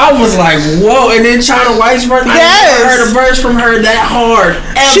that. I was like, whoa. And then China White's verse, I never heard a verse from her that hard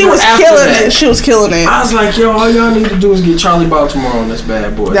ever. she was after killing that. it. She was killing it. I was like, yo, all y'all need to do is get Charlie Baltimore on this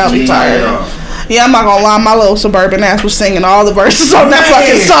bad boy. That'll be Just tie it tired. off. Yeah, I'm not gonna lie. My little suburban ass was singing all the verses on that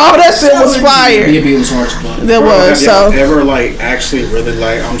fucking song. That shit was fire. B.A.B. was hard as fuck. There Bro, was. have So y'all ever like actually really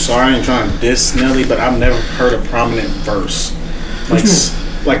like? I'm sorry, I ain't trying to diss Nelly, but I've never heard a prominent verse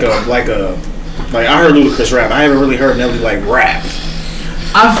like I heard Ludacris rap. I haven't really heard Nelly like rap.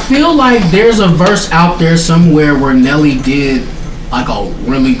 I feel like there's a verse out there somewhere where Nelly did like a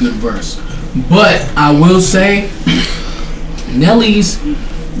really good verse, but I will say, in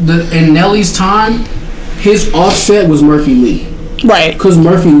Nelly's time, his offset was Murphy Lee, right. cause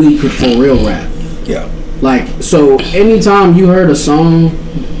Murphy Lee could for real rap. Yeah. Like, so anytime you heard a song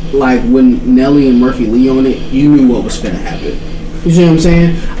like when Nelly and Murphy Lee on it, you knew what was finna happen. You see what I'm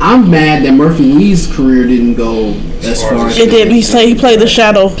saying? I'm mad that Murphy Lee's career didn't go as far as It didn't. He played the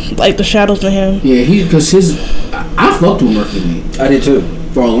shadow, like the shadows to him. Yeah, I fucked with Murphy Lee I did too.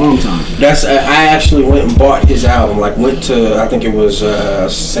 for a long time. I actually went and bought his album. Like went to, I think it was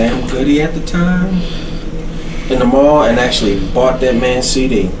Sam Goody at the time in the mall, and actually bought that man's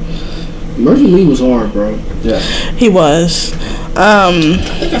CD. Murphy Lee was hard, bro. Yeah. He was. I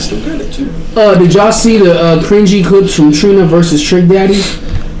think I still got it too. Did y'all see the cringy clips from Trina versus Trick Daddy?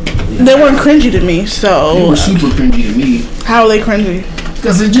 They weren't cringy to me. They So were super cringy to me. how are they cringy?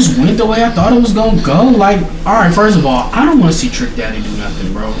 Because it just went the way I thought it was going to go. Like, alright, first of all, I don't want to see Trick Daddy do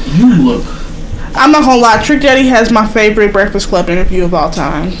nothing, bro. You look. I'm not gonna lie. Trick Daddy has my favorite Breakfast Club interview of all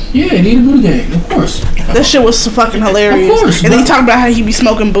time. Yeah, need a Buddha Gang, of course. That shit was so fucking hilarious. Of course, and then he but- talked about how he be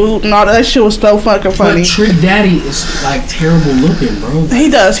smoking boot and all that. That shit was so fucking funny. But Trick Daddy is, like, terrible looking, bro. He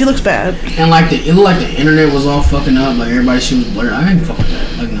does. He looks bad. And, like, it looked like the internet was all fucking up. Like, everybody's shit was blurred. I ain't fuck with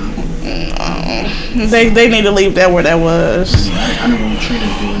that. Like, no. They need to leave that where that was. I don't want Trina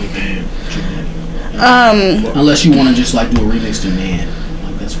to do anything with Trick Daddy. Unless you want to just, like, do a remix to Nan.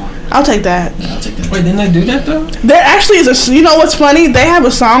 Like, that's fine. I'll take that. I'll take that. Wait, didn't they do that though? There actually is a. You know what's funny? They have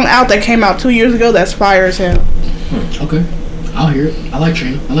a song out that came out 2 years ago that's fire as hell. Okay. I'll hear it. I like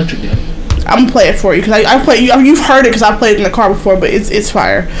Trina. I like Trick Daddy. I'm gonna play it for you because I play. You've heard it because I played it in the car before, but it's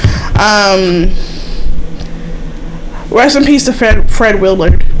fire. Rest in peace to Fred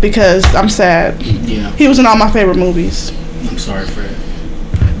Willard because I'm sad. Yeah. He was in all my favorite movies. I'm sorry, Fred.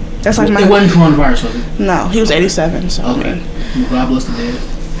 That's like It my. wasn't coronavirus, was it? No, he was 87. So I Okay. mean. God bless the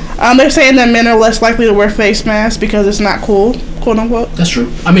dead. They're saying that men are less likely to wear face masks because it's not cool, quote unquote. That's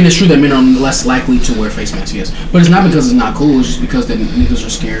true. I mean, it's true that men are less likely to wear face masks, yes. But it's not because it's not cool. It's just because that niggas are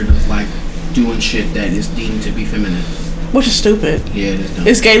scared of, like, doing shit that is deemed to be feminine. Which is stupid. Yeah, it is dumb.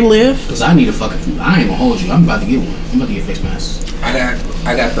 It's gay to live. Because I need a fucking... I ain't gonna hold you. I'm about to get one. I'm about to get face masks. I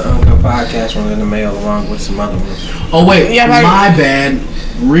got the Uncut Podcast one in the mail along with some other ones. Oh, wait. Yeah, my like- bad.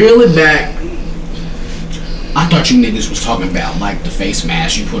 Reel it back. I thought you niggas was talking about, like, the face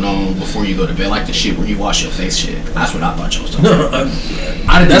mask you put on before you go to bed. Like the shit where you wash your face shit. That's what I thought you was talking about.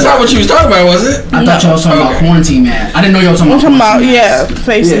 That's not what you was talking about, was it? I thought y'all was talking about quarantine mask. I didn't know y'all was talking I'm about talking about, quarantine mask.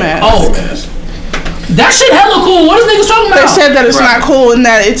 face mask. Oh. That shit hella cool. What is niggas talking about? They said that it's Right. not cool and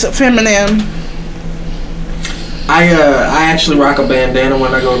that it's feminine. I actually rock a bandana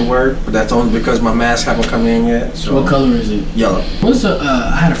when I go to work, but that's only because my mask haven't come in yet. So What color is it? Yellow. What's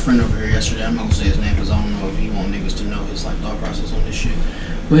I had a friend over here yesterday. I'm not gonna say his name because I don't know if he want niggas to know his his like thought process on this shit.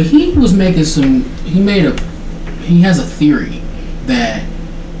 But he was making he has a theory that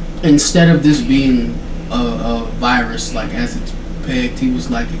instead of this being a virus like as it's pegged, he was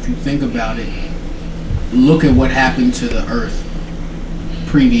like, if you think about it, look at what happened to the earth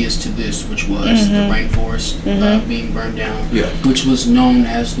previous to this, which was the rainforest being burned down, which was known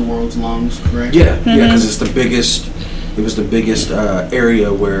as the world's lungs, correct? Because it's the biggest. It was the biggest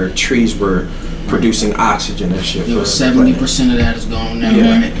area where trees were producing oxygen and shit. It was 70% of that is gone now,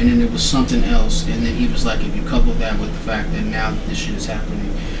 right? And then it was something else, and then he was like, if you couple that with the fact that now that this shit is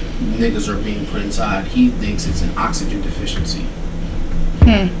happening, niggas are being put inside, he thinks it's an oxygen deficiency.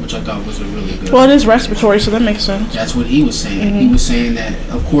 Which I thought was a really good. Well, it is respiratory, so that makes sense. That's what he was saying. He was saying that,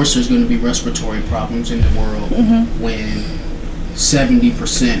 of course, there's going to be respiratory problems in the world when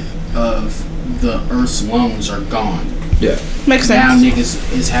 70% of the Earth's lungs are gone. Yeah, makes sense. Now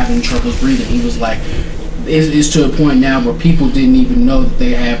niggas is having trouble breathing. He was like, it's to a point now where people didn't even know that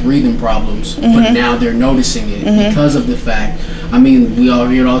they had breathing problems, but now they're noticing it because of the fact. I mean, we all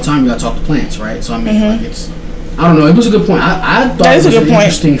hear it all the time. We gotta talk to plants, right? So I mean, like it's. I don't know. It was a good point. I thought it was an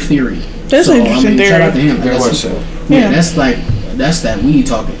interesting theory. That's an interesting theory. Shout out to him. Very much so. Yeah, that's that weed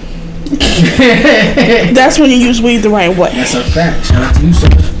talking. That's when you use weed the right way. That's a fact. Shout out to you, sir.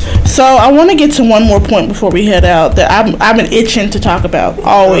 So I want to get to one more point before we head out that I've been itching to talk about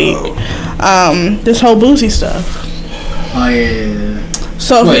all week. This whole Boosie stuff. Oh yeah.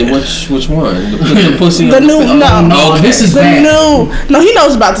 So wait, which one? The pussy? The new no. Okay. This is the bad. No, he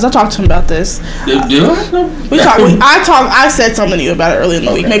knows about this. I talked to him about this. Do I said something to you about it earlier in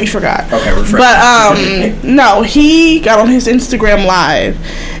the week. Maybe you forgot. Okay, refresh. But no, he got on his Instagram live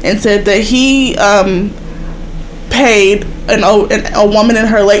and said that he paid a woman in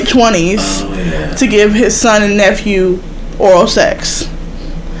her late 20s to give his son and nephew oral sex.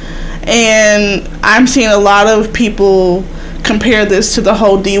 And I'm seeing a lot of people compare this to the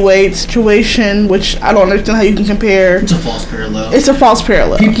whole D-Wade situation, which I don't understand how you can compare. It's a false parallel. It's a false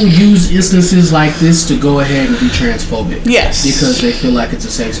parallel. People use instances like this to go ahead and be transphobic. Yes. Because they feel like it's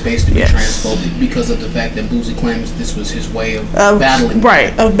a safe space to be transphobic because of the fact that Boosie claims this was his way of battling.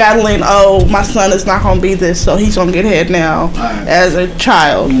 Right, of battling, my son is not going to be this, so he's going to get head now as a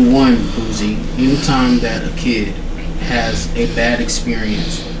child. One, Boosie, anytime that a kid has a bad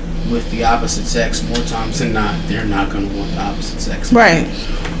experience with the opposite sex, more times than not, they're not going to want the opposite sex. Right.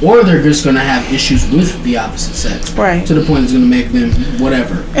 Or they're just going to have issues with the opposite sex. Right. To the point it's going to make them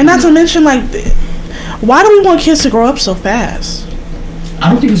whatever. And not to mention, like, why do we want kids to grow up so fast? I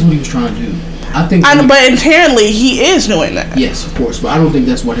don't think that's what he was trying to do. But inherently, he is doing that. Yes, of course. But I don't think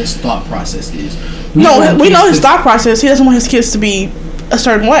that's what his thought process is. We know his thought process. He doesn't want his kids to be a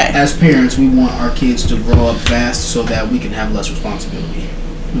certain way. As parents, we want our kids to grow up fast so that we can have less responsibility.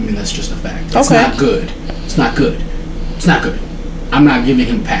 I mean, that's just a fact. It's not good. It's not good. It's not good. I'm not giving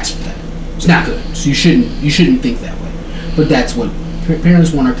him a pass for that. It's not good. So you shouldn't think that way. But that's what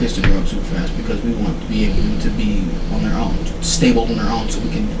parents want our kids to grow up super fast because we want to be able to be on their own, stable on their own, so we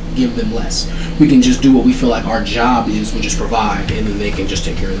can give them less. We can just do what we feel like our job is, which is provide, and then they can just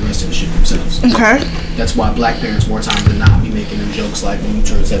take care of the rest of the shit themselves. Okay. That's why black parents more times than not be making them jokes like, when you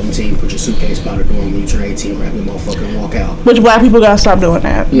turn 17, put your suitcase by the door, and when you turn 18, grab your motherfucker and walk out. Which black people gotta stop doing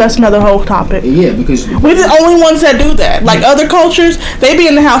that. Yeah. That's another whole topic. Yeah, because we're the only ones that do that. Like other cultures, they be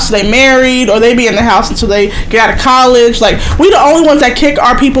in the house until they married, or they be in the house until they get out of college. Like, we the only ones that kick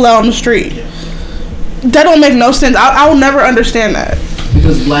our people out on the street. Yeah. That don't make no sense. I will never understand that.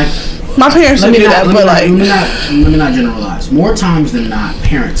 Because my parents didn't do that, but like, let me not generalize. More times than not,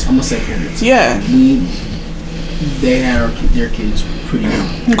 parents. I'm gonna say parents. Yeah. They had their kids pretty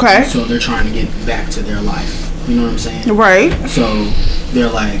young. Okay. So they're trying to get back to their life. You know what I'm saying? Right. So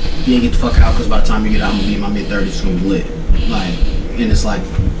they're like, yeah, get the fuck out, because by the time you get out, I'm gonna be in my mid-30s. It's gonna be lit. Like, and it's like,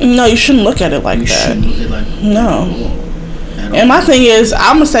 no, you shouldn't look at it like that. You shouldn't look at it like no. And my thing is,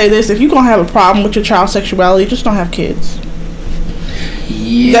 I'm gonna say this: if you're gonna have a problem with your child's sexuality, just don't have kids.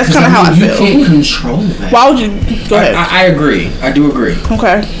 Yeah, that's kind of how I feel. You can't control that. Why would you? Go ahead. I agree. I do agree.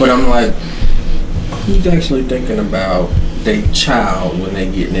 Okay. But I'm like, who's actually thinking about their child when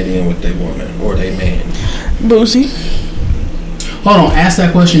they getting it in with their woman or their man? Boosie. Hold on. Ask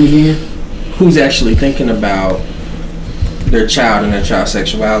that question again. Who's actually thinking about their child and their child's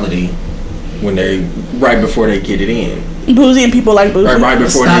sexuality when they right before they get it in? Boosie and people like Boosie. Right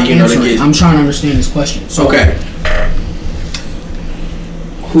before Stop they get. I'm trying to understand this question. So, okay.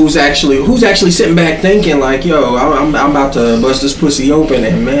 Who's actually sitting back thinking like, yo, I'm about to bust this pussy open,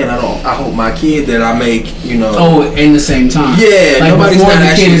 and man, I hope my kid that I make, Oh, in the same time. Yeah, like nobody's not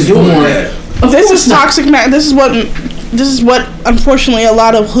actually doing that. This is toxic. This is what this is what, unfortunately, a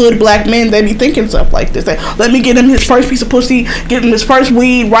lot of hood black men, they be thinking stuff like this. Like, let me get him his first piece of pussy, get him his first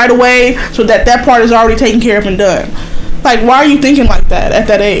weed right away, so that part is already taken care of and done. Like, why are you thinking like that at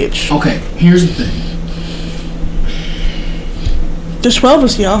that age? Okay, here's the thing. Just 12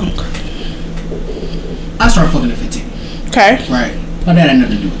 is young. I started fucking at 15. Okay. Right. My dad had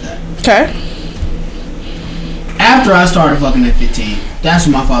nothing to do with that. Okay. After I started fucking at 15, that's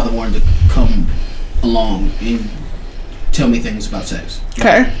when my father wanted to come along and tell me things about sex.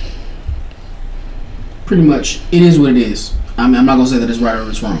 Okay. Pretty much, it is what it is. I mean, I'm not gonna say that it's right or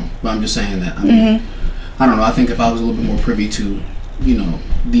it's wrong, but I'm just saying that. I mean, I don't know. I think if I was a little bit more privy to, you know,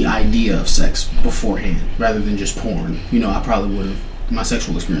 the idea of sex beforehand, rather than just porn, you know, I probably would have. My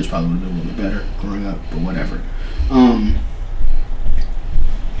sexual experience probably would have been a little bit better growing up, but whatever.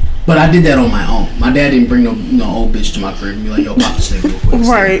 But I did that on my own. My dad didn't bring no old bitch to my crib and be like, "Yo, pop the stick real quick."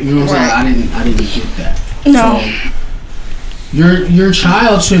 Right. You know what I'm saying? I didn't get that. No. So, your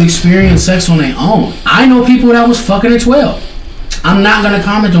child should experience sex on their own. I know people that was fucking at 12. I'm not gonna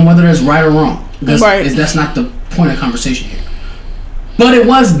comment on whether that's right or wrong, because that's not the point of conversation here. But it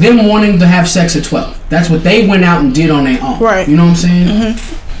was them wanting to have sex at 12. That's what they went out and did on their own. Right. You know what I'm saying?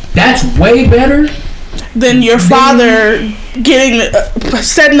 That's way better than your father getting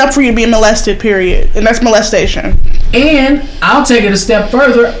setting up for you to be molested, period. And that's molestation. And I'll take it a step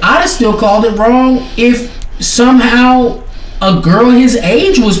further. I'd have still called it wrong if somehow a girl his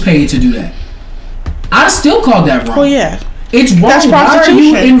age was paid to do that. I'd have still called that wrong. Well, yeah. It's wrong. That's Why are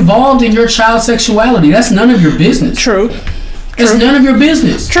you prostitution. involved in your child's sexuality? That's none of your business. True. It's none of your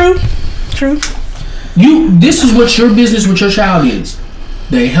business. True. This is what your business with your child is.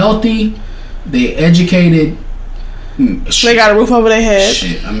 They healthy, they educated. They got a roof over their head.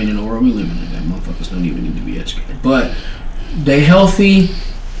 Shit, I mean, in the world we live in, that motherfuckers don't even need to be educated. But they healthy,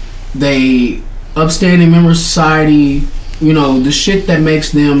 they upstanding members of society. You know, the shit that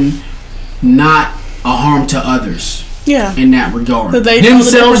makes them not a harm to others. Yeah. In that regard, that they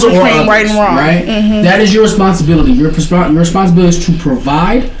themselves know the or between others, right and wrong. Right. Mm-hmm. That is your responsibility. Your responsibility is to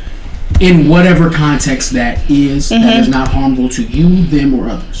provide in whatever context that is, that is not harmful to you, them, or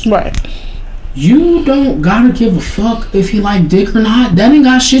others. Right. You don't gotta give a fuck if he like dick or not. That ain't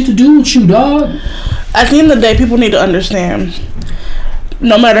got shit to do with you, dog. At the end of the day, people need to understand,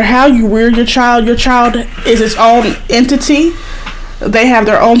 no matter how you rear your child is its own entity. They have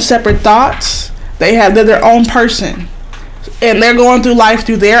their own separate thoughts. They're their own person. And they're going through life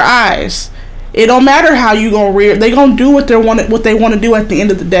through their eyes. It don't matter how you gonna rear. They gonna do what they want to do at the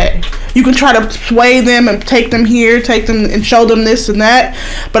end of the day. You can try to sway them and take them here, take them and show them this and that,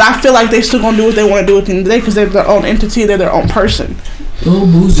 but I feel like they still gonna do what they want to do at the end of the day because they're their own entity. They're their own person. Lil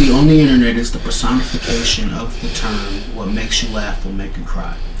Boosie on the internet is the personification of the term "what makes you laugh will make you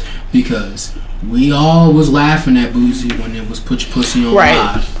cry," because we all was laughing at Boosie when it was "put your pussy on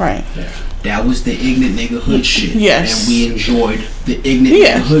live." Right. That was the ignorant nigga hood shit. Yes. And we enjoyed the ignorant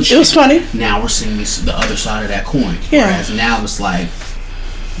nigga hood shit. It was funny. Now we're seeing the other side of that coin. Yeah. Whereas now it's like,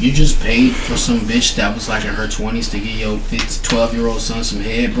 you just paid for some bitch that was like in her 20s to give your 12-year-old son some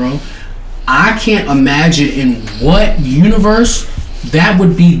head, bro. I can't imagine in what universe that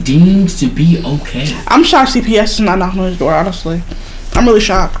would be deemed to be okay. I'm shocked CPS is not knocking on his door, honestly. I'm really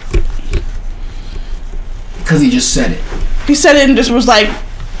shocked. Because he just said it. He said it and just was like,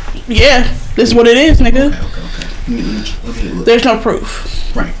 yeah, this is what it is, nigga. Okay. Look. There's no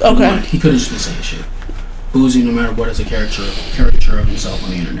proof. Right. Okay. He could have just been saying shit. Boosie, no matter what, is a caricature of himself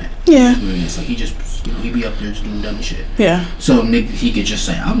on the internet. Yeah. It's like he just, he be up there just doing dumb shit. Yeah. So nigga, he could just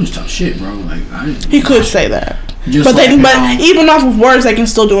say, "I'm just talking shit, bro." Like he could say that. Just but like even off of words, they can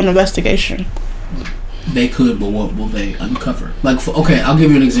still do an investigation. They could, but what will they uncover? Like, okay, I'll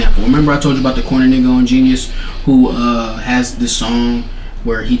give you an example. Remember I told you about the corner nigga on Genius who has this song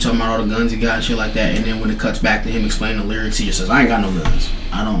where he talking about all the guns he got and shit like that, and then when it cuts back to him explaining the lyrics, he just says, "I ain't got no guns.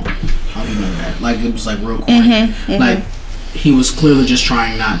 I don't do none of that." Like, it was like real corny. Like, he was clearly just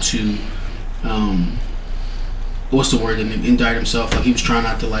trying not to what's the word, indict himself. Like, he was trying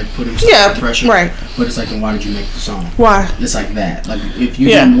not to like put himself under pressure. Right. But it's like, then why did you make the song? Why? It's like that. Like, if you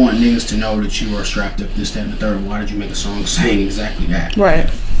didn't want niggas to know that you are strapped up this, that, and the third, why did you make a song saying exactly that?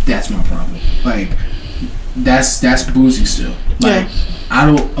 Right. That's my problem. Like, that's Boosie still. Like,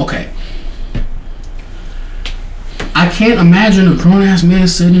 okay. I can't imagine a grown ass man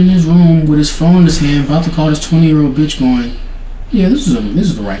sitting in his room with his phone in his hand, about to call this 20-year-old bitch, going, "Yeah, this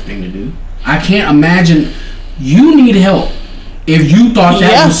is the right thing to do." I can't imagine. You need help if you thought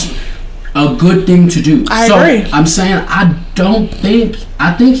that was a good thing to do. I agree. I'm saying I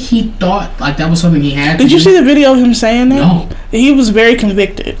I think he thought like that was something he had to Did you do. see the video of him saying that? No. He was very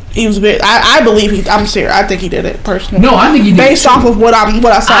convicted. He was very. I believe I'm serious. I think he did it personally. No, I think he did Based it too. off of what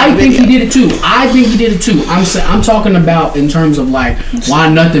I saw. I in the think video. he did it too. I'm talking about in terms of like why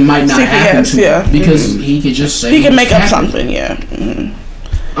nothing might not happen CPS, to yeah. him because he could just say He can make up happened. something. Yeah. Mm-hmm.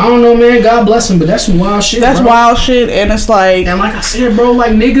 I don't know, man. God bless him, but that's some wild shit. That's bro. wild shit, and it's like. And like I said, bro,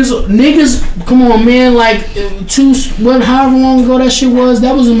 like niggas, come on, man. Like however long ago that shit was,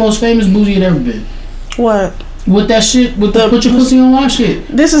 that was the most famous Boosie had ever been. What? With that shit, with the put your pussy on live shit.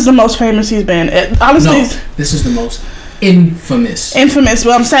 This is the most famous he's been. Honestly, No, this is the most infamous. infamous.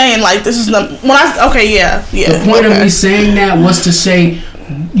 But I'm saying like this is the yeah. The point of me saying that was to say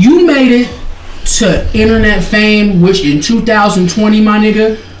you made it to internet fame, which in 2020, my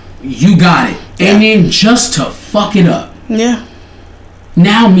nigga, you got it. Yeah. And then just to fuck it up. Yeah.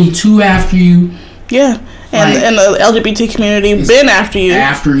 Now Me Too after you. Yeah. And Like, and the LGBT community been after you.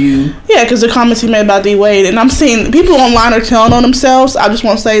 After you. Yeah, because the comments he made about D Wade, and I'm seeing people online are telling on themselves. I just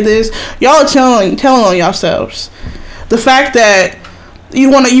want to say this: y'all are telling on yourselves. The fact that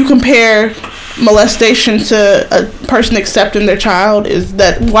you compare molestation to a person accepting their child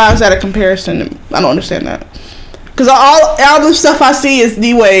why is that a comparison? I don't understand that. Because all the stuff I see is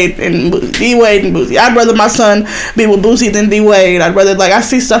D Wade and Boosie. I'd rather my son be with Boosie than D Wade. I'd rather I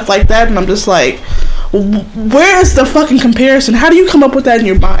see stuff like that, and I'm just like, where is the fucking comparison? How do you come up with that in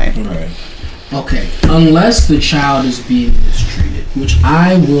your mind? Right. Okay, unless the child is being mistreated, which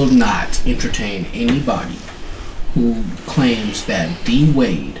I will not entertain anybody who claims that D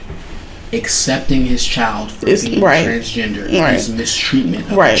Wade accepting his child for being transgender is mistreatment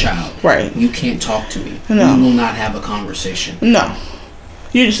of the child. Right. You can't talk to me. No. We will not have a conversation. No.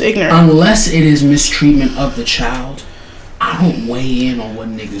 You're just ignorant. Unless it is mistreatment of the child, I don't weigh in on what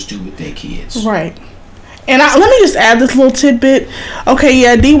niggas do with their kids. Right. And let me just add this little tidbit. Okay,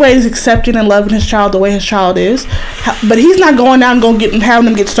 yeah, D Wade is accepting and loving his child the way his child is, but he's not going out and having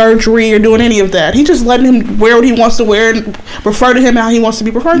him get surgery or doing any of that. He's just letting him wear what he wants to wear and refer to him how he wants to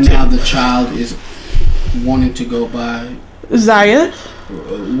be referred to. Now the child is wanting to go by Zaya?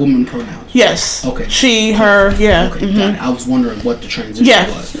 Woman pronouns. Yes. Okay. She, her, yeah. Okay, got it. I was wondering what the transition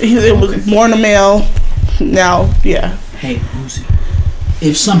was. It was born a male. Now, yeah. Hey, Boosie.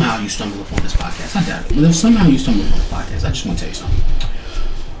 If somehow you stumble upon this podcast, I doubt it, but if somehow you stumble upon this podcast, I just want to tell you something.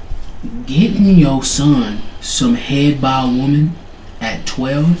 Getting your son some head by a woman at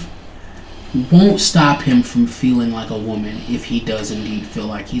 12 won't stop him from feeling like a woman if he does indeed feel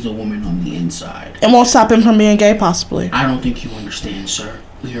like he's a woman on the inside. It won't stop him from being gay, possibly. I don't think you understand, sir.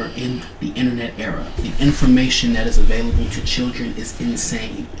 We are in the internet era. The information that is available to children is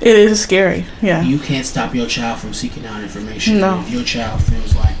insane. It is scary, yeah. You can't stop your child from seeking out information. No. If your child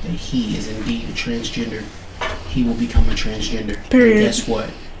feels like that he is indeed a transgender, he will become a transgender. Period. And guess what?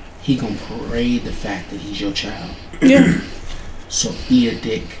 He gonna parade the fact that he's your child. Yeah. So be a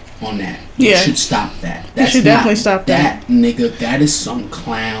dick on that. You Yeah. should stop that. You should definitely stop that. That nigga, that is some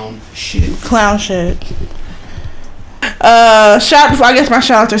clown shit. Clown shit. I guess my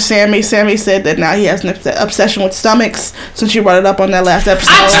shout out to Sammy. Sammy said that now he has an obsession with stomachs since you brought it up on that last episode.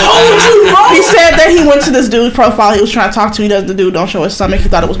 I told you, bro. He said that he went to this dude's profile he was trying to talk to. The dude don't show his stomach. He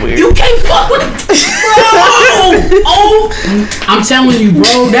thought it was weird. You can't fuck with it. I'm telling you,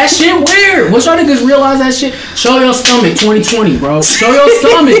 bro, that shit weird. Once y'all niggas realize that shit, show your stomach 2020, bro. Show your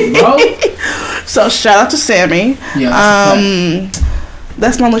stomach, bro. So shout out to Sammy. Yeah,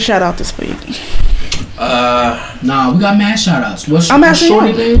 that's my only shout out this week. Nah, we got mad shout outs. What's I'm asking shorty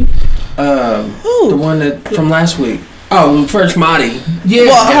you. name? The one that from last week. Oh, first Marty. Yeah.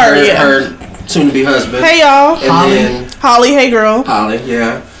 Well, And her, yeah. her soon-to-be husband. Hey y'all. And Holly. then Holly, hey girl. Holly,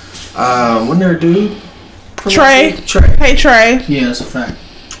 yeah. Wasn't there a dude? from Trey. last week? Trey. Hey Trey. Yeah, that's a fact.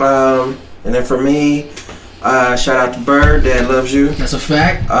 And then for me, shout out to Bird, Dad loves you. That's a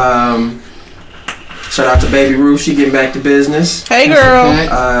fact. Shout out to Baby Ruth, she getting back to business. Hey That's a girl.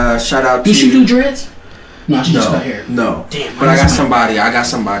 fact. Shout out Do to she do dreads? No, she just got hair. No. Damn, But I got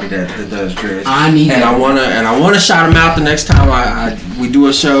somebody that does dreads. I need and that. I wanna shout him out the next time we do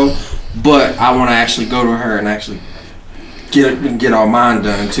a show, but I wanna actually go to her and actually get all mine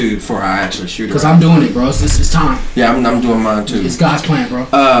done too before I actually shoot it. Because I'm doing it, bro. It's time. Yeah, I'm doing mine too. It's God's plan, bro.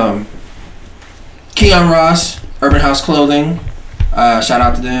 Keon Ross, Urban House Clothing. Shout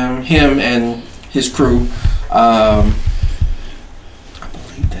out to them, him and his crew. I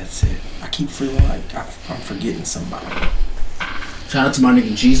believe that's it. I keep feeling like I'm forgetting somebody. Shout out to my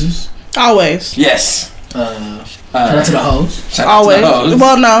nigga Jesus. Always. Yes. Shout out to the hoes. Shout out Always. to the hoes.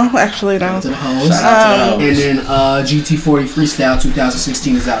 Well, no, actually, Shout no. out to the hoes. Shout out to the hoes. And then GT40 Freestyle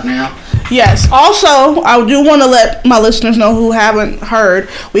 2016 is out now. Yes. Also, I do want to let my listeners know who haven't heard,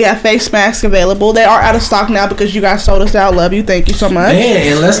 we have face masks available. They are out of stock now because you guys sold us out. Love you. Thank you so much.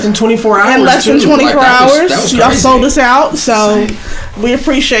 Man, in less than 24 hours. In less than 24 hours, that was y'all crazy. sold us out. So we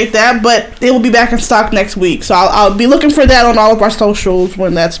appreciate that. But it will be back in stock next week. So I'll be looking for that on all of our socials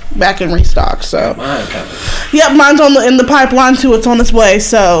when that's back in restock. So Mine coming. yep, mine's in the pipeline too. It's on its way.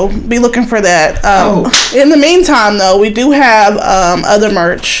 So be looking for that. In the meantime, though, we do have other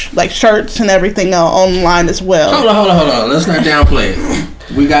merch like shirts and everything online as well. Hold on. Let's not downplay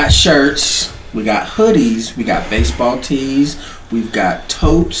it. We got shirts, we got hoodies, we got baseball tees, we've got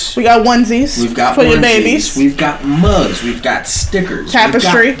totes, We got onesies we've got for onesies, your babies. we've got mugs, we've got stickers,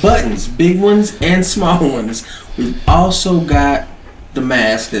 Tapestry. we've got buttons, big ones and small ones. We've also got the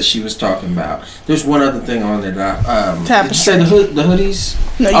mask that she was talking about. There's one other thing on there that did you say the hoodies?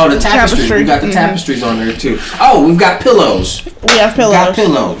 No, The tapestry. We got the tapestries on there too. Oh, we've got pillows. We have pillows. Got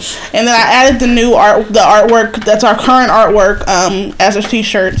pillows. And then I added the artwork. That's our current artwork as a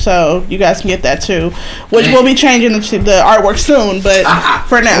t-shirt, so you guys can get that too. Which we'll be changing the artwork soon, but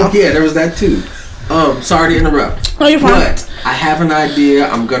for now. Oh, yeah, there was that too. Sorry to interrupt. Oh, you're fine. But I have an idea.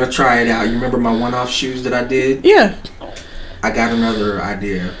 I'm gonna try it out. You remember my one-off shoes that I did? Yeah. I got another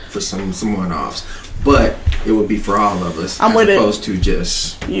idea for some one-offs, but it would be for all of us I'm as with it. opposed to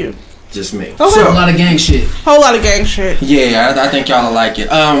just me. Okay. A lot of gang shit. Whole lot of gang shit. Yeah, I think y'all will like it.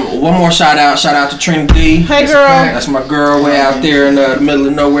 One more shout out to Trinity. Hey, girl. That's my girl way out there in the middle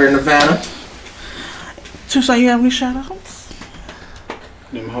of nowhere, Nevada. Tucson, you have any shout outs?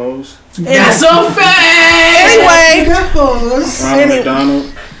 Them hoes. That's a fact. Anyway. Ronald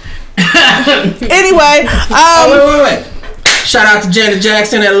McDonald. Anyway. Wait. Shout out to Janet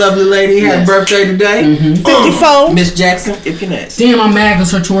Jackson, that lovely lady. Had a birthday today. 54. Miss Jackson, if you're nasty. Damn, I'm mad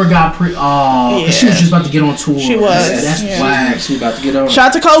because her tour got she was just about to get on tour. She was. That's Yeah. whack. She about to get on.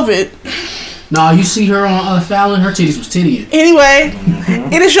 Shout out to COVID. Nah, you see her on Fallon, her titties was tittying. Anyway,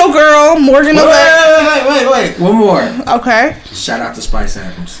 it is your girl, Morgan Alert. Wait. One more. Okay. Shout out to Spice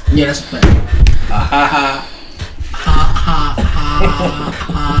Adams. Yeah, that's a fact.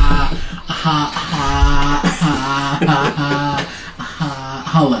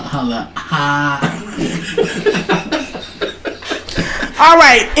 Holla. All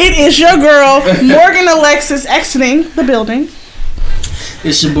right. It is your girl, Morgan Alexis, exiting the building.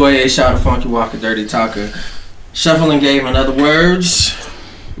 It's your boy A-Shot, Funky Walker, Dirty Talker. Shuffling game, in other words,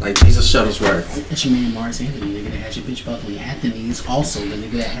 like Jesus Shuttlesworth. That's your man Mars Anthony, nigga that has your bitch bubbly. Anthony's also the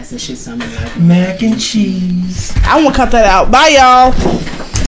nigga that has that shit sounding like Mac and cheese. I won't cut that out. Bye, y'all.